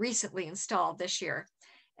recently installed this year.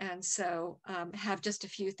 And so have just a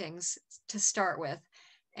few things to start with,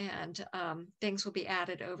 and things will be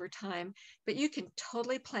added over time. But you can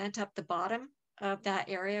totally plant up the bottom of that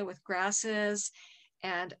area with grasses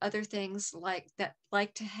and other things like that,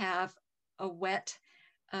 like to have a wet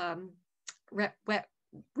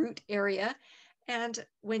root area. And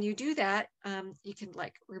when you do that, you can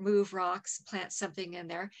like remove rocks, plant something in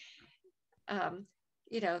there.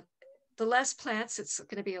 You know, the less plants, it's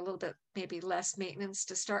going to be a little bit maybe less maintenance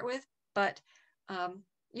to start with, but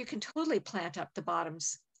you can totally plant up the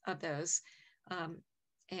bottoms of those.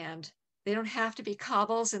 And they don't have to be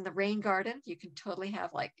cobbles in the rain garden. You can totally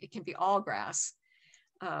have like, it can be all grass.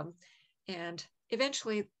 And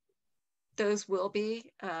eventually those will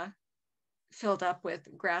be filled up with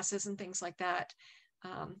grasses and things like that.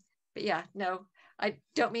 But yeah, no, I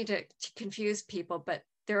don't mean to confuse people, but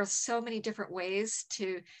there are so many different ways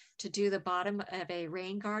to do the bottom of a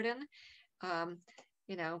rain garden.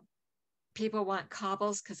 You know, people want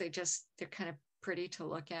cobbles because they're kind of pretty to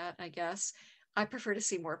look at, I guess. I prefer to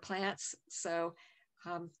see more plants. So,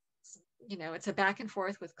 you know, it's a back and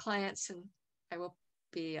forth with clients, and I will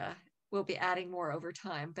be adding more over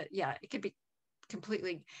time. But yeah, it could be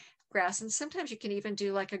completely grass. And sometimes you can even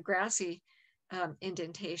do like a grassy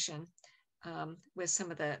indentation with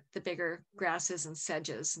some of the bigger grasses and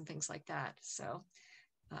sedges and things like that. So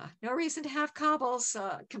no reason to have cobbles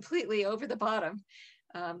completely over the bottom.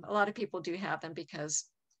 A lot of people do have them because,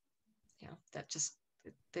 you know,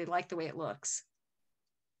 they like the way it looks.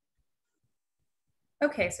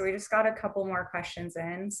 Okay, so we just got a couple more questions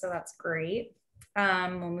in, so that's great.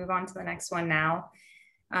 We'll move on to the next one now.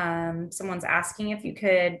 Someone's asking if you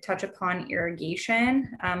could touch upon irrigation,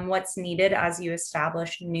 what's needed as you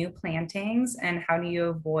establish new plantings, and how do you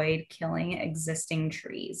avoid killing existing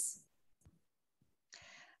trees?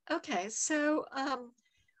 Okay, so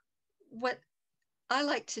what I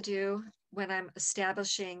like to do when I'm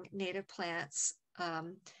establishing native plants,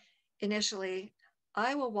 initially,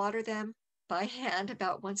 I will water them by hand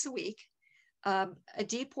about once a week, a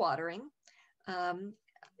deep watering,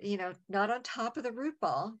 you know, not on top of the root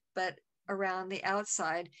ball, but around the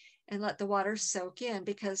outside. and let the water soak in,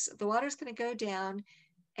 because the water is going to go down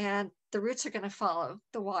and the roots are going to follow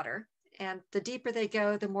the water. And the deeper they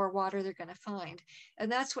go, the more water they're going to find.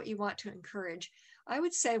 And that's what you want to encourage. I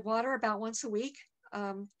would say water about once a week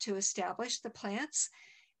to establish the plants.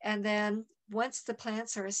 And then once the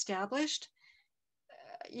plants are established,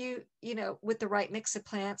 you know, with the right mix of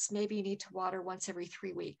plants, maybe you need to water once every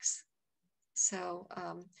 3 weeks. So,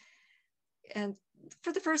 and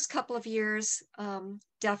for the first couple of years,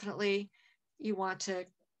 definitely you want to,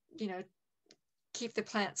 you know, keep the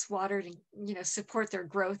plants watered and, you know, support their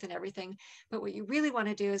growth and everything. But what you really want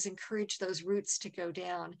to do is encourage those roots to go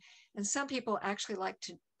down. And some people actually like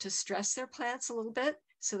to stress their plants a little bit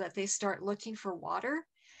so that they start looking for water.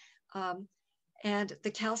 And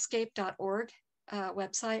the calscape.org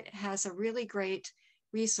website has a really great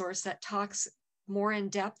resource that talks more in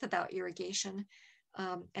depth about irrigation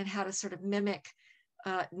and how to sort of mimic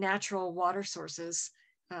natural water sources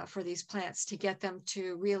for these plants to get them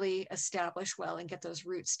to really establish well and get those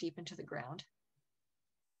roots deep into the ground.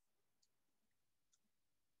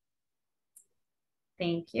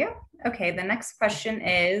 Thank you. Okay, the next question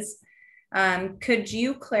is, could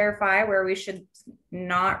you clarify where we should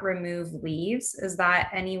not remove leaves? Is that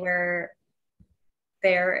anywhere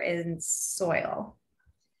there in soil?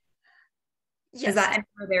 Yes. Is that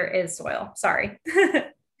anywhere there is soil? Sorry.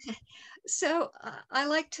 So I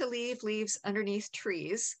like to leave leaves underneath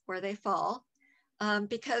trees where they fall,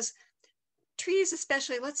 because trees,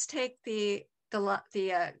 especially, let's take the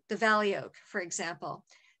valley oak, for example.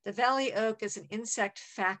 The valley oak is an insect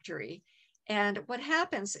factory. And what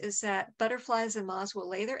happens is that butterflies and moths will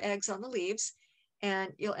lay their eggs on the leaves,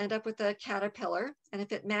 and you'll end up with a caterpillar. And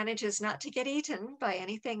if it manages not to get eaten by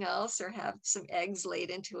anything else or have some eggs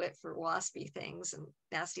laid into it for waspy things and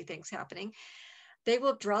nasty things happening, they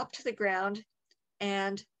will drop to the ground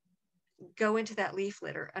and go into that leaf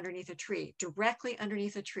litter underneath a tree, directly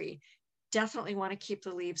underneath a tree. Definitely want to keep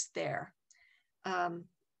the leaves there,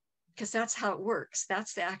 because that's how it works.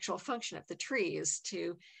 That's the actual function of the tree, is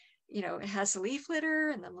to, you know, it has a leaf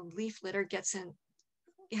litter, and then the leaf litter gets in,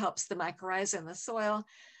 helps the mycorrhiza in the soil.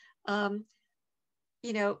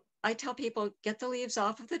 You know, I tell people, get the leaves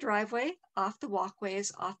off of the driveway, off the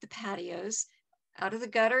walkways, off the patios, out of the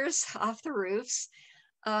gutters, off the roofs.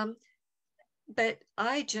 But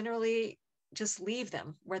I generally just leave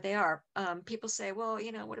them where they are. People say, well,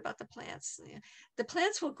 you know, what about the plants? The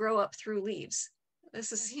plants will grow up through leaves.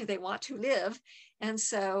 This is, you know, they want to live. And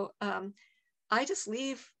so I just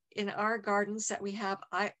leave in our gardens that we have.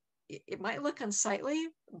 It might look unsightly,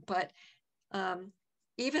 but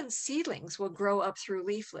even seedlings will grow up through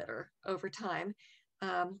leaf litter over time.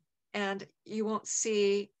 And you won't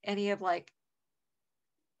see any of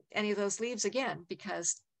those leaves again,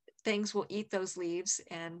 because things will eat those leaves,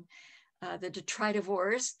 and the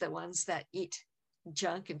detritivores, the ones that eat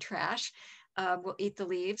junk and trash, will eat the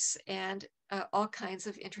leaves, and all kinds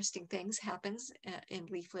of interesting things happens in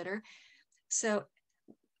leaf litter. So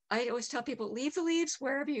I always tell people, leave the leaves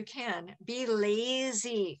wherever you can. Be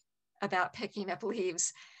lazy about picking up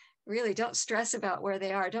leaves. Really, don't stress about where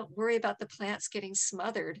they are. Don't worry about the plants getting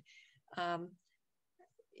smothered.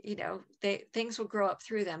 You know, things will grow up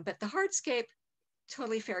through them. But the hardscape,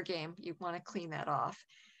 totally fair game. You want to clean that off.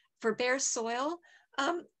 For bare soil,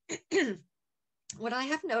 what I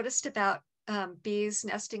have noticed about bees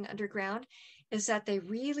nesting underground is that they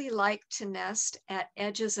really like to nest at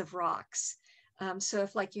edges of rocks. So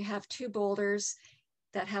if like you have two boulders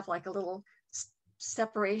that have like a little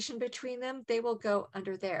separation between them, they will go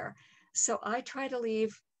under there. So I try to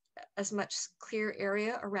leave as much clear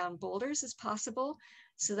area around boulders as possible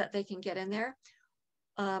so that they can get in there.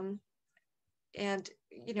 And,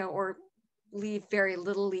 you know, or leave very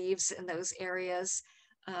little leaves in those areas.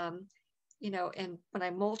 You know, and when I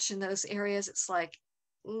mulch in those areas, it's like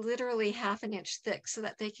literally ½ an inch thick so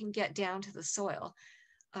that they can get down to the soil.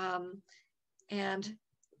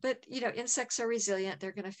 But, you know, insects are resilient.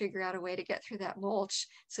 They're going to figure out a way to get through that mulch.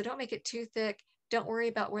 So don't make it too thick. Don't worry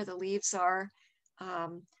about where the leaves are.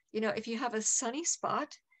 You know, if you have a sunny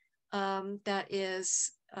spot that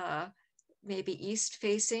is maybe east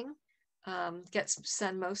facing, gets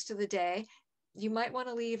sun most of the day, you might want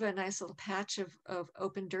to leave a nice little patch of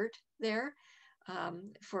open dirt there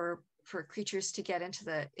for creatures to get into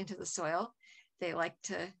the soil. They like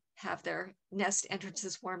to have their nest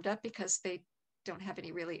entrances warmed up because they don't have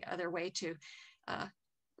any really other way to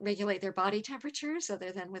regulate their body temperatures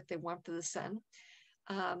other than with the warmth of the sun.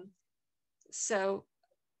 So,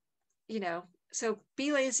 you know, so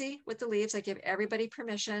be lazy with the leaves. I give everybody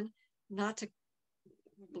permission not to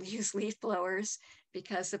use leaf blowers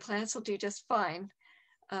because the plants will do just fine.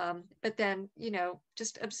 But then,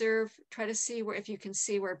 just observe, try to see if you can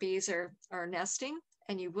see where bees are nesting,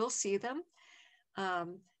 and you will see them,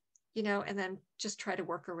 and then just try to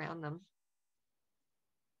work around them.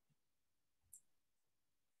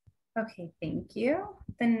 Okay, thank you.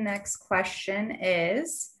 The next question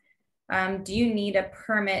is, do you need a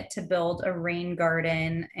permit to build a rain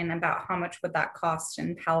garden, and about how much would that cost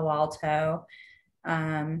in Palo Alto?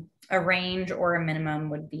 A range or a minimum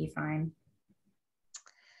would be fine.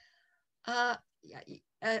 Yeah,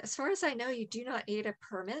 as far as I know, you do not need a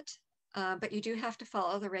permit, but you do have to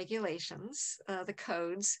follow the regulations, the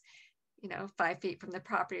codes, 5 feet from the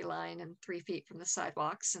property line and 3 feet from the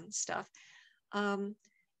sidewalks and stuff.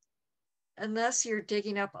 Unless you're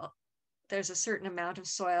digging up, there's a certain amount of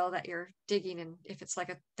soil that you're digging in. If it's like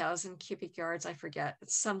 1,000 cubic yards, I forget,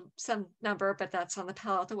 it's some number, but that's on the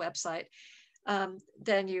Palo Alto website.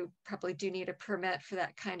 Then you probably do need a permit for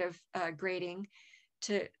that kind of grading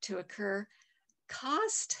to occur.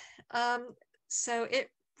 Cost, so it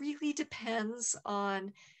really depends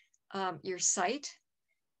on your site,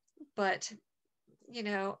 but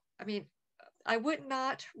I mean, I would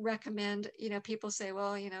not recommend, people say,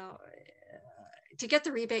 well, to get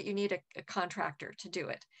the rebate, you need a contractor to do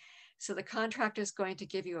it. So the contractor is going to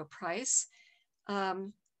give you a price.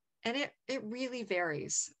 And it really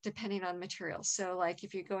varies depending on materials. So like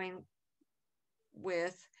if you're going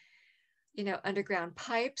with, underground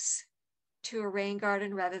pipes to a rain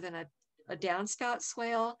garden rather than a downspout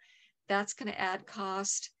swale, that's going to add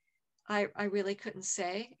cost. I really couldn't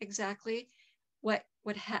say exactly.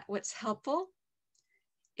 What's helpful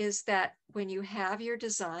is that when you have your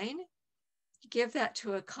design, give that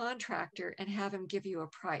to a contractor and have him give you a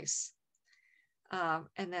price.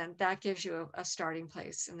 And then that gives you a starting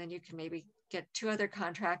place. And then you can maybe get 2 other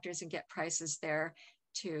contractors and get prices there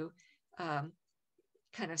to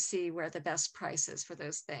kind of see where the best price is for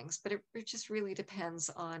those things. But it just really depends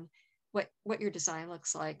on what your design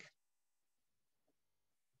looks like.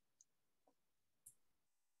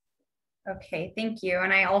 Okay, thank you.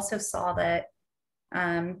 And I also saw that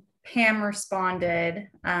Pam responded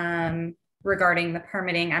regarding the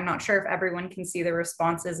permitting. I'm not sure if everyone can see the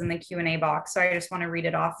responses in the Q&A box, so I just want to read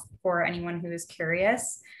it off for anyone who is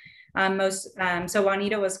curious. So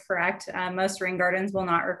Juanita was correct. Most rain gardens will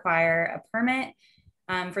not require a permit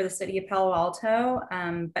for the city of Palo Alto,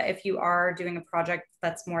 but if you are doing a project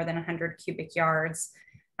that's more than 100 cubic yards,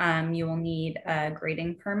 you will need a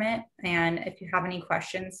grading permit. And if you have any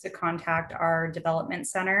questions, to contact our development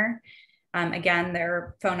center. Again,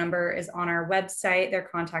 their phone number is on our website. Their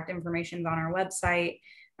contact information is on our website.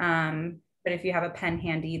 But if you have a pen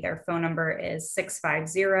handy, their phone number is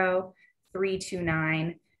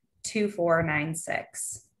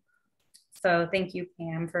 650-329-2496. So thank you,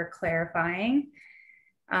 Pam, for clarifying.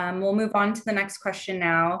 We'll move on to the next question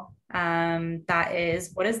now. That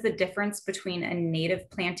is, what is the difference between a native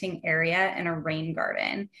planting area and a rain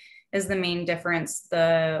garden? Is the main difference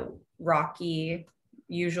the rocky,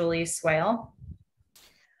 usually swale?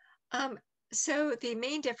 So the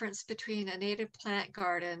main difference between a native plant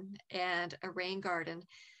garden and a rain garden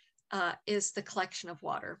is the collection of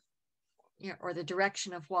water, or the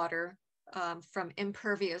direction of water from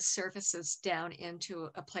impervious surfaces down into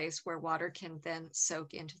a place where water can then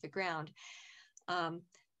soak into the ground,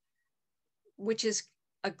 which is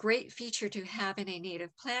a great feature to have in a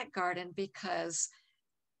native plant garden, because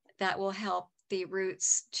that will help the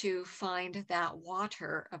roots to find that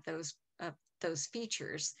water of those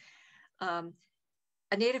features. A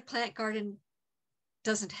native plant garden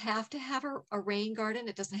doesn't have to have a rain garden.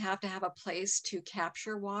 It doesn't have to have a place to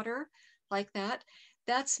capture water like that.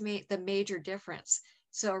 That's the major difference.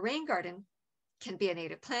 So a rain garden can be a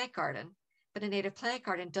native plant garden, but a native plant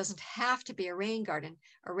garden doesn't have to be a rain garden.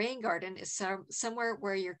 A rain garden is somewhere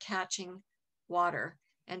where you're catching water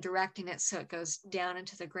and directing it so it goes down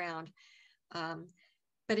into the ground.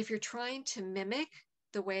 But if you're trying to mimic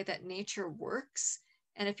the way that nature works,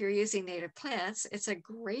 and if you're using native plants, it's a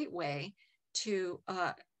great way to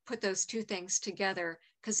put those 2 things together,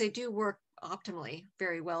 because they do work optimally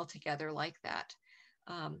very well together like that.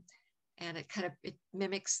 And it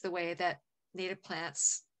mimics the way that native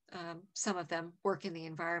plants, some of them, work in the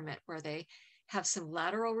environment, where they have some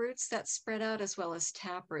lateral roots that spread out as well as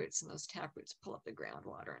tap roots, and those tap roots pull up the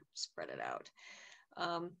groundwater and spread it out.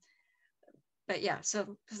 But yeah,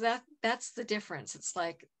 so that's the difference. It's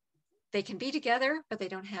like they can be together, but they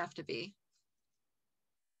don't have to be.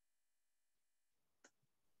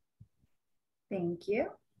 Thank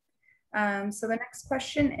you. So the next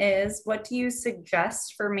question is, what do you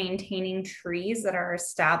suggest for maintaining trees that are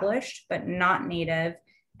established but not native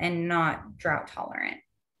and not drought tolerant?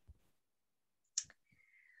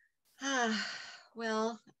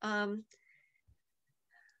 Well, a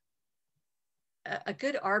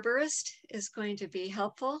good arborist is going to be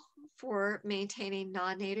helpful for maintaining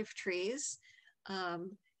non-native trees.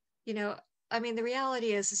 Um, you know, I mean, the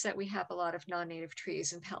reality is that we have a lot of non-native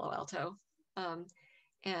trees in Palo Alto.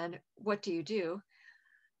 And what do you do?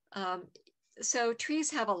 Um, so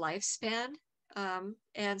trees have a lifespan.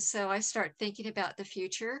 And so I start thinking about the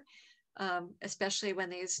future, especially when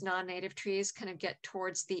these non-native trees kind of get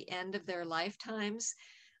towards the end of their lifetimes,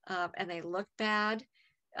 and they look bad.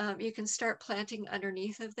 You can start planting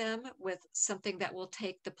underneath of them with something that will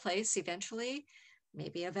take the place eventually,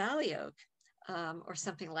 maybe a valley oak, or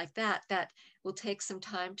something like that, that will take some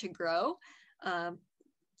time to grow. Um,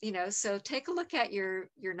 so take a look at your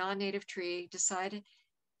non-native tree, decide,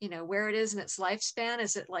 where it is in its lifespan.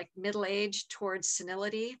 Is it like middle age towards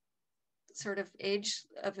senility sort of age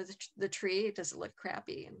of the tree? Does it look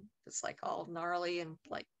crappy and it's like all gnarly and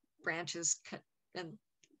like branches cut in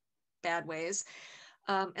bad ways?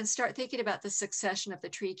 And start thinking about the succession of the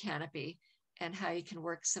tree canopy and how you can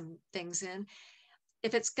work some things in.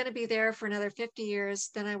 If it's going to be there for another 50 years,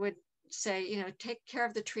 then I would say, take care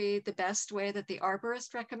of the tree the best way that the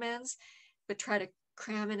arborist recommends, but try to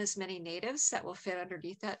cram in as many natives that will fit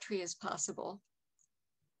underneath that tree as possible.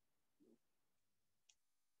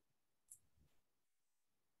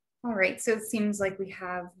 All right, so it seems like we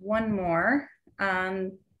have one more.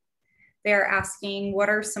 They're asking, what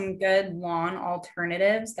are some good lawn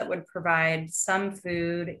alternatives that would provide some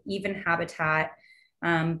food, even habitat,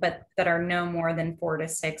 but that are no more than 4 to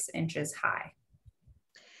 6 inches high?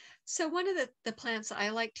 So one of the plants I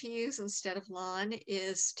like to use instead of lawn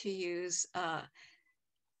is to use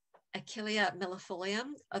Achillea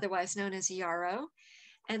millefolium, otherwise known as yarrow.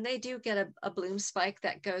 And they do get a bloom spike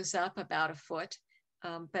that goes up about a foot.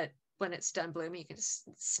 But when it's done blooming, you can just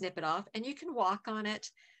snip it off and you can walk on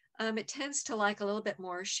it. It tends to like a little bit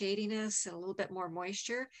more shadiness and a little bit more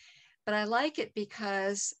moisture, but I like it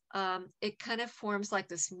because it kind of forms like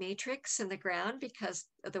this matrix in the ground because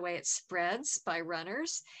of the way it spreads by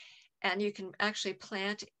runners. And you can actually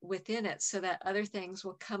plant within it so that other things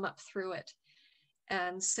will come up through it.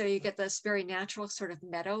 And so you get this very natural sort of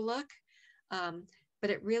meadow look. But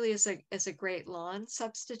it really is a great lawn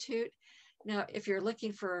substitute. Now, if you're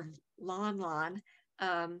looking for lawn,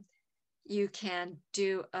 you can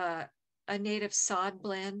do a native sod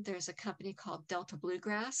blend. There's a company called Delta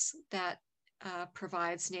Bluegrass that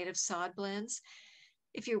provides native sod blends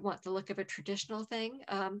if you want the look of a traditional thing.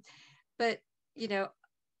 But,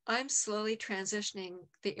 I'm slowly transitioning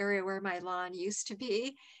the area where my lawn used to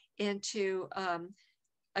be into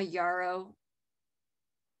a yarrow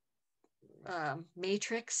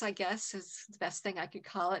matrix, I guess is the best thing I could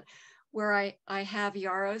call it, where I have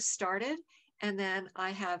yarrows started, and then I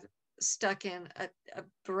have stuck in a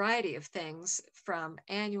variety of things from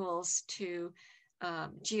annuals to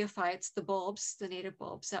geophytes, the bulbs, the native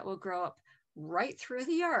bulbs that will grow up right through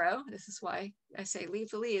the yarrow. This is why I say leave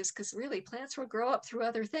the leaves, because really plants will grow up through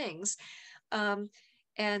other things.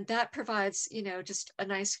 And that provides, just a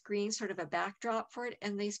nice green sort of a backdrop for it.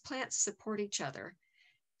 And these plants support each other.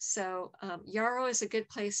 So yarrow is a good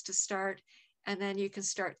place to start. And then you can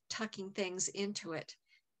start tucking things into it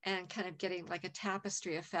and kind of getting like a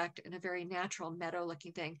tapestry effect and a very natural meadow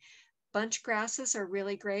looking thing. Bunch grasses are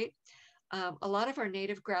really great. A lot of our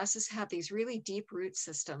native grasses have these really deep root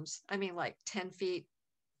systems. I mean, like 10 feet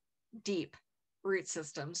deep root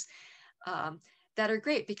systems that are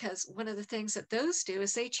great because one of the things that those do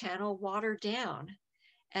is they channel water down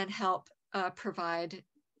and help provide,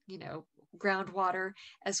 groundwater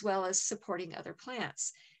as well as supporting other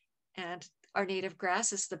plants. And our native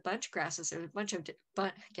grasses, the bunch grasses, there's a bunch of,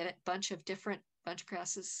 bunch of different bunch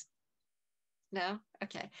grasses. No?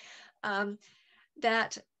 Okay.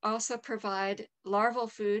 That also provide larval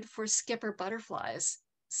food for skipper butterflies.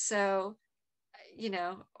 So,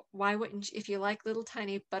 why wouldn't, if you like little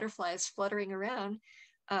tiny butterflies fluttering around,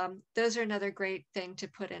 those are another great thing to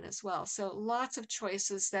put in as well. So lots of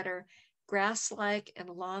choices that are grass-like and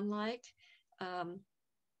lawn-like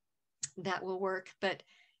that will work. But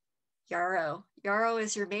yarrow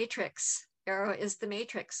is your matrix. Yarrow is the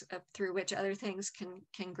matrix through which other things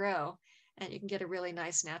can grow, and you can get a really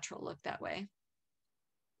nice natural look that way.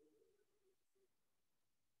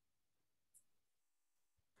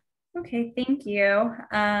 Okay, thank you.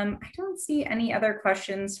 I don't see any other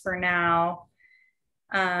questions for now.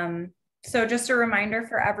 So just a reminder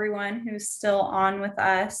for everyone who's still on with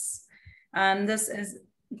us, this is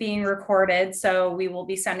being recorded, so we will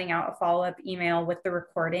be sending out a follow-up email with the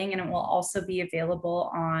recording, and it will also be available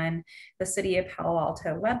on the City of Palo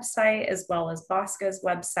Alto website as well as Bosca's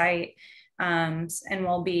website. And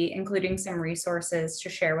we'll be including some resources to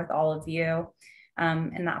share with all of you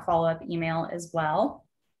in that follow-up email as well.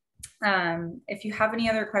 If you have any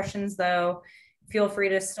other questions though, feel free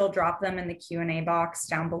to still drop them in the Q&A box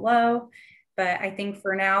down below. But I think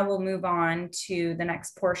for now, we'll move on to the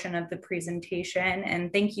next portion of the presentation.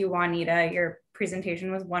 And thank you, Juanita. Your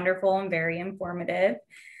presentation was wonderful and very informative.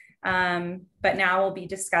 But now we'll be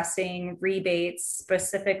discussing rebates,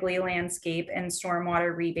 specifically landscape and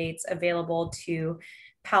stormwater rebates available to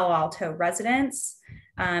Palo Alto residents.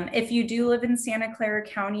 If you do live in Santa Clara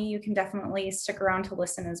County, you can definitely stick around to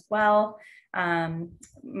listen as well.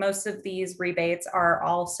 Most of these rebates are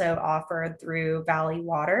also offered through Valley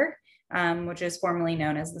Water, which is formerly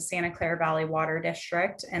known as the Santa Clara Valley Water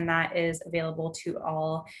District, and that is available to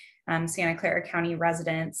all Santa Clara County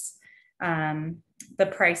residents. The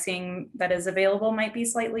pricing that is available might be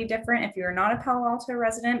slightly different if you're not a Palo Alto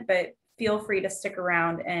resident, but feel free to stick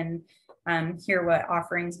around and hear what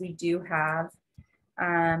offerings we do have.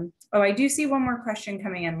 Oh, I do see one more question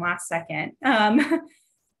coming in last second.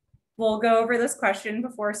 We'll go over this question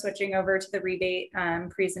before switching over to the rebate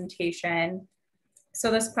presentation. So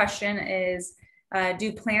this question is,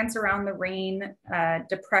 do plants around the rain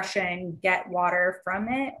depression get water from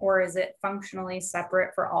it, or is it functionally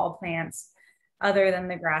separate for all plants other than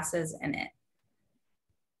the grasses in it?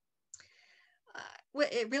 Well,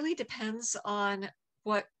 it really depends on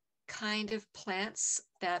what kind of plants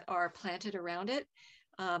that are planted around it,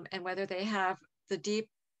 and whether they have the deep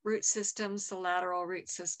root systems, the lateral root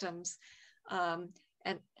systems, and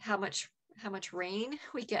how much rain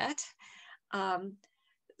we get.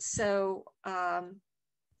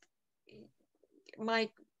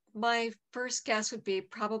 My first guess would be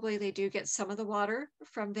probably they do get some of the water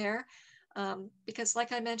from there, because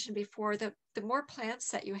like I mentioned before, the more plants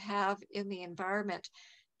that you have in the environment,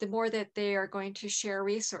 the more that they are going to share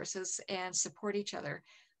resources and support each other.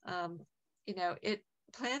 You know,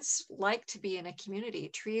 plants like to be in a community.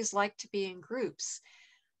 Trees like to be in groups.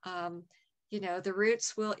 You know, the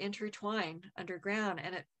roots will intertwine underground,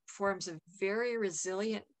 and it forms a very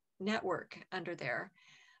resilient network under there.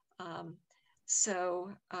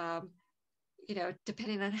 You know,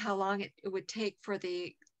 depending on how long it would take for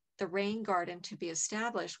the rain garden to be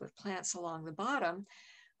established with plants along the bottom,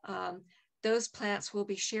 those plants will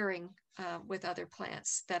be sharing with other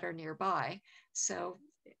plants that are nearby. So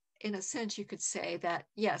in a sense, you could say that,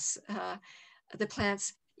 yes, the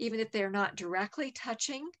plants, even if they're not directly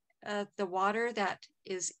touching the water that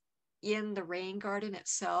is in the rain garden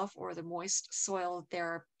itself or the moist soil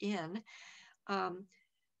they're in,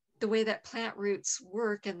 the way that plant roots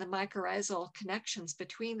work and the mycorrhizal connections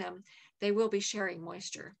between them, they will be sharing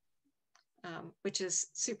moisture, which is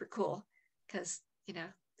super cool because, you know,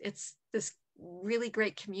 it's this really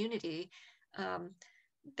great community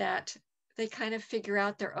that they kind of figure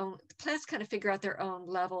out their own, the plants kind of figure out their own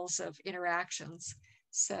levels of interactions.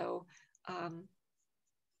 So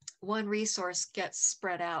one resource gets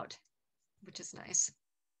spread out, which is nice.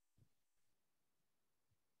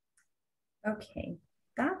 Okay,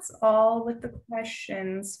 that's all with the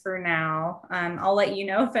questions for now. I'll let you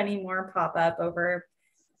know if any more pop up over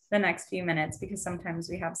the next few minutes because sometimes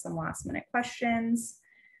we have some last minute questions.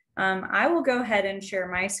 I will go ahead and share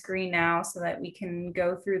my screen now so that we can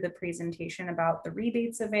go through the presentation about the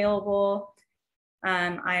rebates available.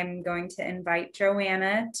 I'm going to invite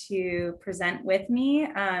Joanna to present with me.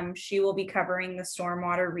 She will be covering the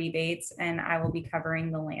stormwater rebates and I will be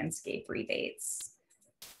covering the landscape rebates.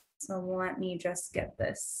 So let me just get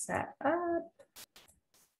this set up.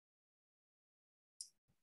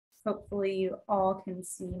 Hopefully you all can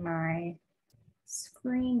see my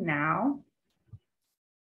screen now.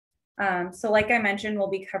 So like I mentioned, we'll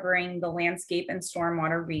be covering the landscape and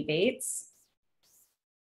stormwater rebates.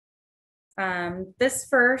 This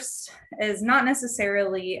first is not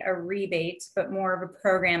necessarily a rebate, but more of a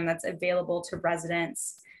program that's available to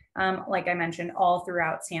residents, like I mentioned, all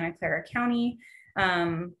throughout Santa Clara County.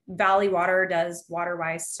 Valley Water does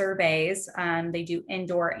water-wise surveys. They do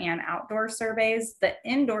indoor and outdoor surveys. The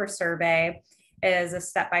indoor survey is a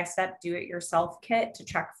step-by-step do-it-yourself kit to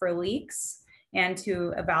check for leaks and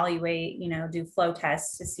to evaluate, you know, do flow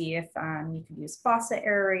tests to see if you could use faucet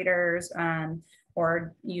aerators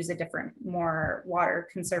or use a different, more water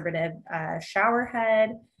conservative shower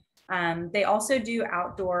head. They also do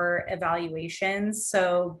outdoor evaluations.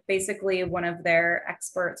 So basically one of their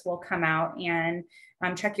experts will come out and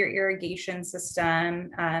check your irrigation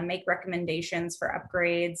system, make recommendations for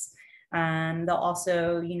upgrades. They'll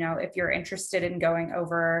also, you know, if you're interested in going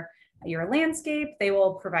over your landscape, they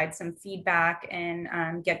will provide some feedback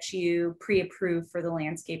and get you pre-approved for the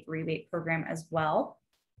landscape rebate program as well.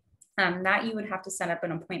 That you would have to set up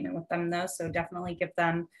an appointment with them though, so definitely give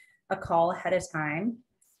them a call ahead of time.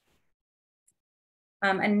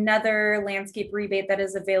 Another landscape rebate that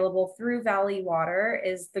is available through Valley Water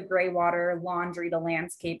is the gray water laundry to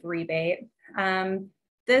landscape rebate.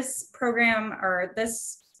 This program or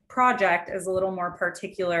this project is a little more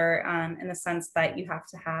particular in the sense that you have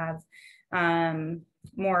to have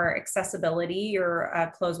more accessibility.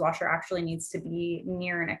 Your clothes washer actually needs to be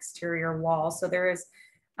near an exterior wall. So there is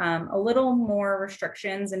a little more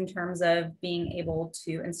restrictions in terms of being able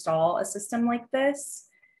to install a system like this.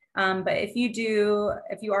 But if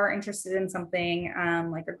you are interested in something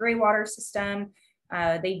like a gray water system,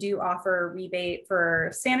 they do offer a rebate. For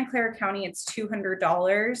Santa Clara County, it's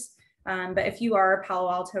 $200. But if you are a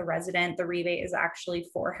Palo Alto resident, the rebate is actually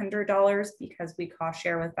 $400 because we cost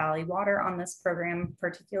share with Valley Water on this program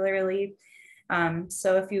particularly.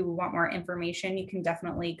 So if you want more information, you can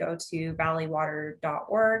definitely go to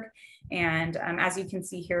valleywater.org. And as you can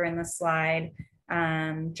see here in the slide,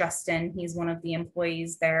 Justin, he's one of the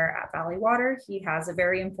employees there at Valley Water. He has a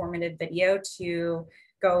very informative video to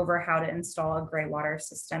go over how to install a gray water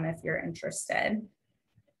system if you're interested.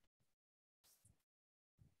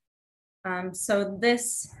 So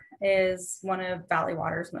this is one of Valley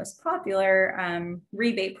Water's most popular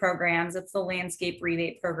rebate programs. It's the landscape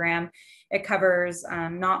rebate program. It covers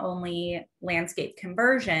not only landscape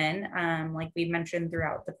conversion, like we mentioned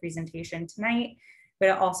throughout the presentation tonight, but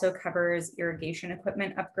it also covers irrigation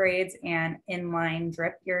equipment upgrades and inline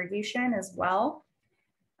drip irrigation as well.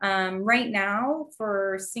 Right now,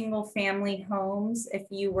 for single family homes, if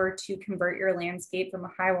you were to convert your landscape from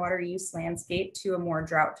a high water use landscape to a more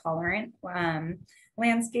drought tolerant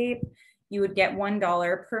landscape, you would get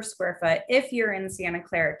 $1 per square foot if you're in Santa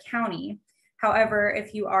Clara County. However,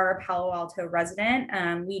 if you are a Palo Alto resident,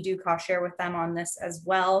 we do cost share with them on this as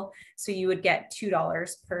well. So you would get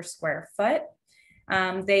 $2 per square foot.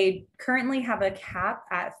 They currently have a cap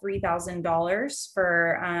at $3,000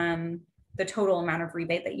 for the total amount of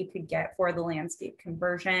rebate that you could get for the landscape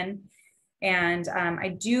conversion. And I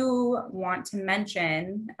do want to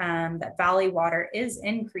mention that Valley Water is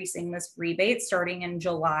increasing this rebate starting in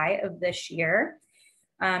July of this year.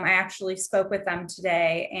 I actually spoke with them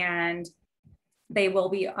today, and they will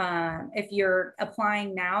be, if you're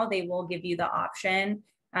applying now, they will give you the option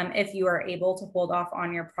if you are able to hold off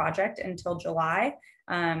on your project until July,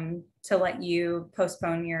 to let you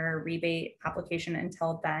postpone your rebate application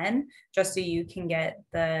until then, just so you can get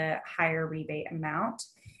the higher rebate amount.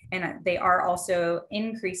 And they are also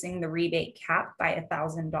increasing the rebate cap by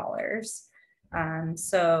 $1,000.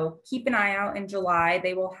 So keep an eye out in July.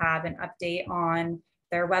 They will have an update on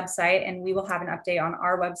their website, and we will have an update on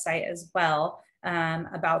our website as well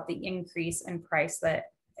about the increase in price that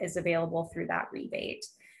is available through that rebate.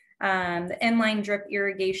 The inline drip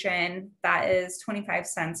irrigation, that is 25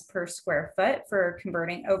 cents per square foot for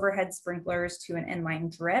converting overhead sprinklers to an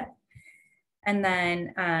inline drip. And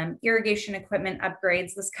then irrigation equipment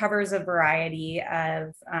upgrades. This covers a variety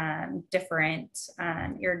of different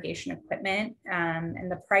irrigation equipment,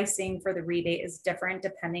 and the pricing for the rebate is different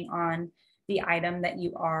depending on the item that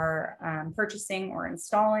you are purchasing or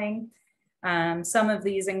installing. Some of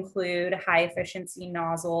these include high efficiency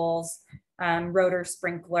nozzles, rotor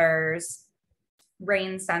sprinklers,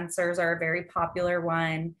 rain sensors are a very popular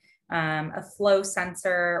one, a flow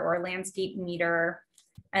sensor or landscape meter,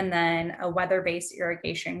 and then a weather-based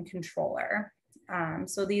irrigation controller.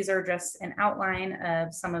 So these are just an outline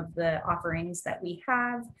of some of the offerings that we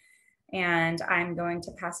have. And I'm going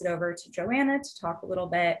to pass it over to Joanna to talk a little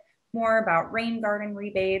bit more about rain garden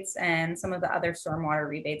rebates and some of the other stormwater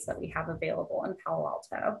rebates that we have available in Palo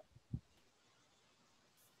Alto.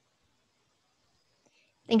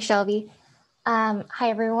 Thanks, Shelby. Hi,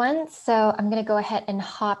 everyone. So I'm going to go ahead and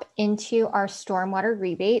hop into our stormwater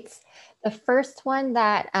rebates. The first one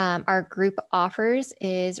that our group offers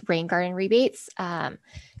is rain garden rebates.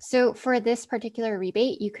 So for this particular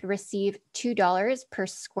rebate, you could receive $2 per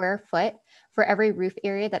square foot for every roof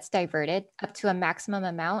area that's diverted, up to a maximum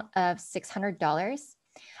amount of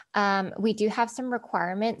 $600. We do have some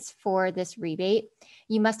requirements for this rebate.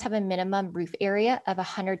 You must have a minimum roof area of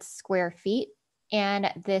 100 square feet,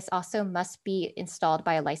 and this also must be installed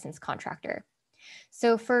by a licensed contractor.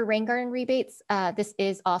 So for rain garden rebates, this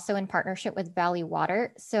is also in partnership with Valley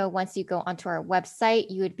Water. So once you go onto our website,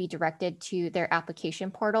 you would be directed to their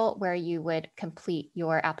application portal where you would complete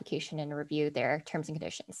your application and review their terms and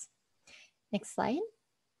conditions. Next slide.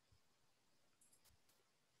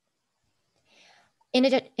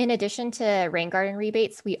 In addition to rain garden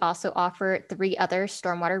rebates, we also offer 3 other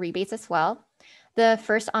stormwater rebates as well. The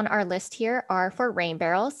first on our list here are for rain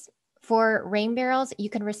barrels. For rain barrels, you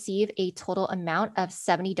can receive a total amount of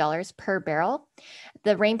 $70 per barrel.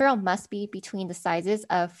 The rain barrel must be between the sizes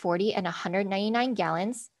of 40 and 199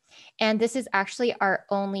 gallons. And this is actually our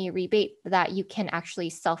only rebate that you can actually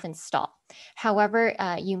self-install. However,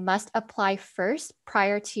 you must apply first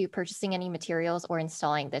prior to purchasing any materials or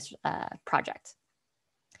installing this project.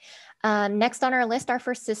 Next on our list are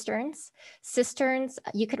for cisterns. Cisterns,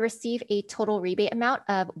 you could receive a total rebate amount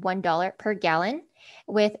of $1 per gallon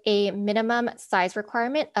with a minimum size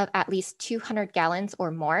requirement of at least 200 gallons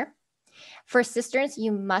or more. For cisterns,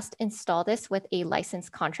 you must install this with a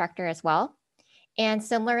licensed contractor as well. And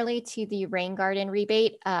similarly to the rain garden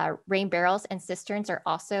rebate, rain barrels and cisterns are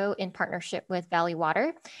also in partnership with Valley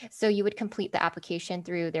Water. So you would complete the application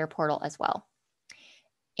through their portal as well.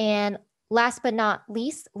 And last but not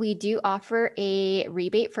least, we do offer a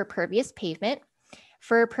rebate for pervious pavement.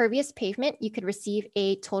 For pervious pavement, you could receive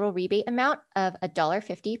a total rebate amount of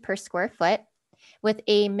 $1.50 per square foot with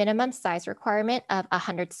a minimum size requirement of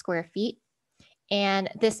 100 square feet. And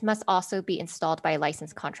this must also be installed by a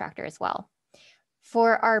licensed contractor as well.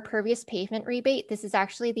 For our pervious pavement rebate, this is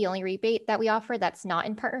actually the only rebate that we offer that's not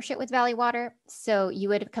in partnership with Valley Water. So you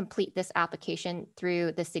would complete this application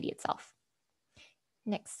through the city itself.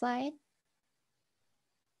 Next slide.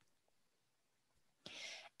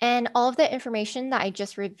 And all of the information that I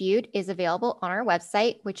just reviewed is available on our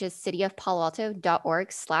website, which is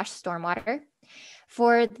cityofpaloalto.org/stormwater.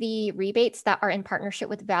 For the rebates that are in partnership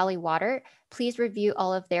with Valley Water, please review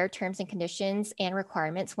all of their terms and conditions and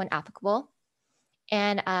requirements when applicable.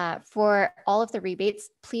 And for all of the rebates,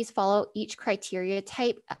 please follow each criteria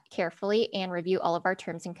type carefully and review all of our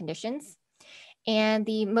terms and conditions. And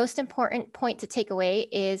the most important point to take away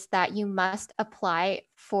is that you must apply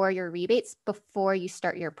for your rebates before you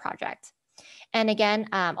start your project. And again,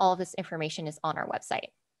 all of this information is on our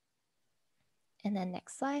website. And then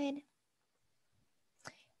next slide.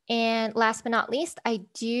 And last but not least, I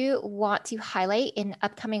do want to highlight an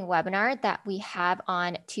upcoming webinar that we have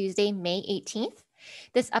on Tuesday, May 18th.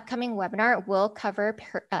 This upcoming webinar will cover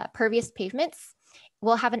pervious pavements.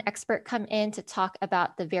 We'll have an expert come in to talk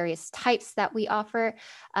about the various types that we offer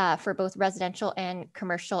for both residential and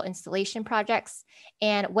commercial installation projects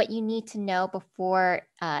and what you need to know before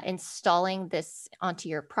installing this onto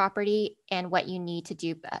your property and what you need to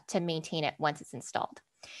do to maintain it once it's installed.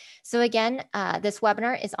 So again, this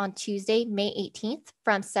webinar is on Tuesday, May 18th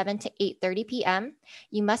from 7 to 8:30 p.m.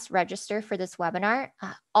 You must register for this webinar.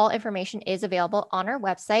 All information is available on our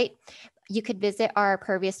website. You could visit our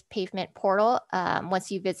pervious pavement portal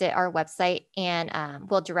once you visit our website, and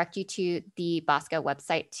we'll direct you to the BOSCA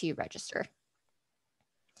website to register.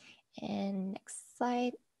 And next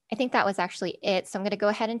slide. I think that was actually it. So I'm going to go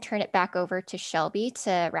ahead and turn it back over to Shelby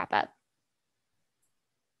to wrap up.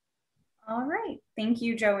 All right, thank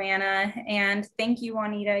you, Joanna. And thank you,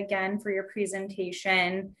 Juanita, again for your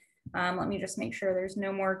presentation. Let me just make sure there's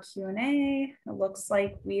no more Q&A. It looks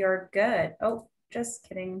like we are good. Oh, just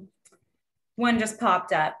kidding. One just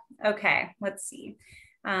popped up. Okay, let's see.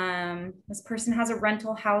 This person has a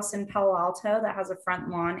rental house in Palo Alto that has a front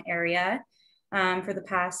lawn area. For the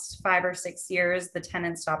past 5 or 6 years, the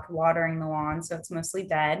tenant stopped watering the lawn, so it's mostly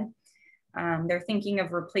dead. They're thinking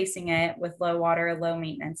of replacing it with low water, low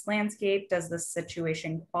maintenance landscape. Does this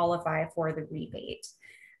situation qualify for the rebate?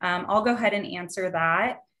 I'll go ahead and answer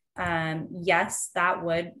that. Yes, that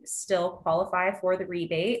would still qualify for the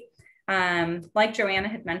rebate. Like Joanna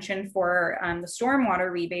had mentioned for the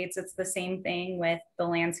stormwater rebates, it's the same thing with the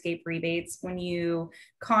landscape rebates. When you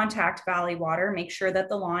contact Valley Water, make sure that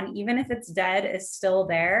the lawn, even if it's dead, is still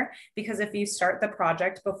there, because if you start the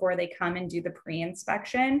project before they come and do the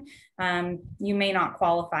pre-inspection, you may not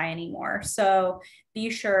qualify anymore. So be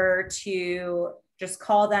sure to just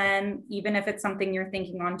call them, even if it's something you're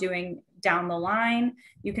thinking on doing down the line.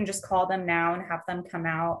 You can just call them now and have them come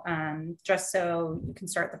out, just so you can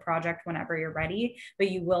start the project whenever you're ready,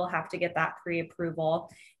 but you will have to get that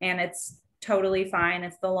pre-approval. And it's totally fine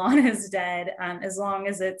if the lawn is dead, as long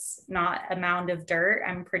as it's not a mound of dirt.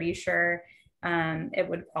 I'm pretty sure it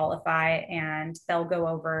would qualify, and they'll go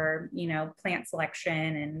over, plant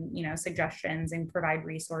selection and, suggestions and provide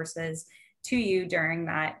resources to you during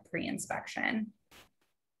that pre-inspection.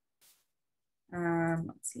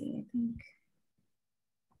 Let's see, I think,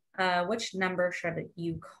 which number should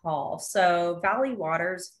you call? So Valley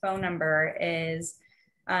Water's phone number is,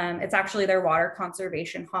 it's actually their water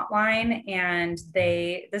conservation hotline, and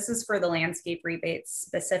this is for the landscape rebates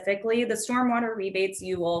specifically. The stormwater rebates,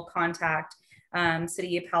 you will contact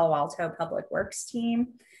City of Palo Alto Public Works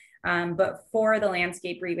team. But for the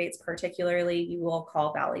landscape rebates particularly, you will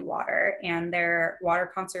call Valley Water, and their water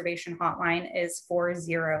conservation hotline is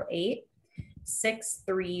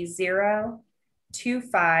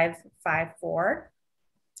 408-630-2554.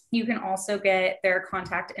 You can also get their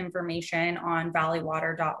contact information on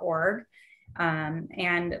valleywater.org.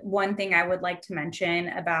 And one thing I would like to mention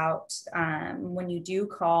about when you do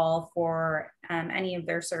call for any of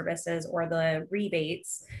their services or the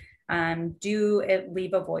rebates, do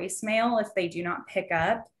leave a voicemail if they do not pick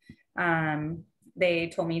up. They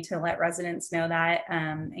told me to let residents know that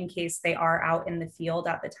in case they are out in the field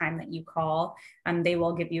at the time that you call, they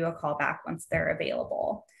will give you a call back once they're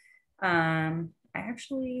available. Let's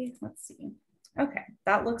see. Okay,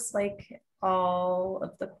 that looks like all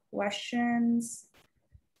of the questions.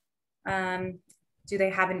 Do they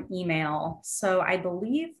have an email? So I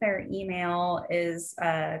believe their email is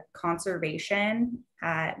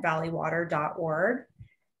conservation@valleywater.org.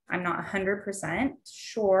 I'm not 100%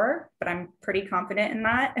 sure, but I'm pretty confident in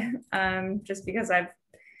that just because I've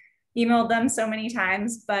emailed them so many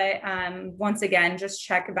times. But once again, just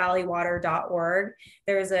check valleywater.org.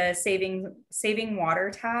 There's a saving water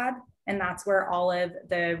tab, and that's where all of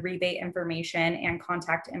the rebate information and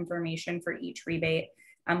contact information for each rebate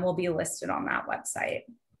will be listed on that website.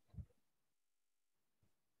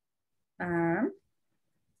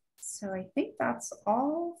 So I think that's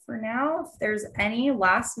all for now. If there's any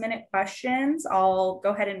last minute questions, I'll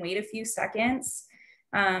go ahead and wait a few seconds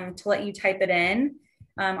to let you type it in.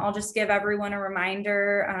 I'll just give everyone a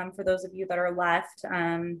reminder for those of you that are left.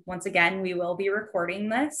 Once again, we will be recording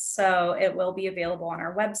this, so it will be available on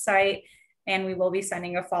our website, and we will be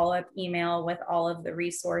sending a follow-up email with all of the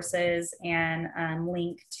resources and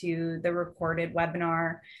link to the recorded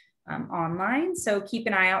webinar online. So keep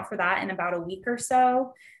an eye out for that in about a week or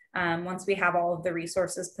so. Once we have all of the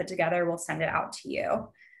resources put together, we'll send it out to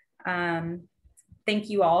you. Thank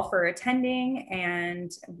you all for attending,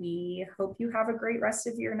 and we hope you have a great rest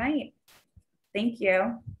of your night. Thank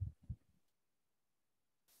you.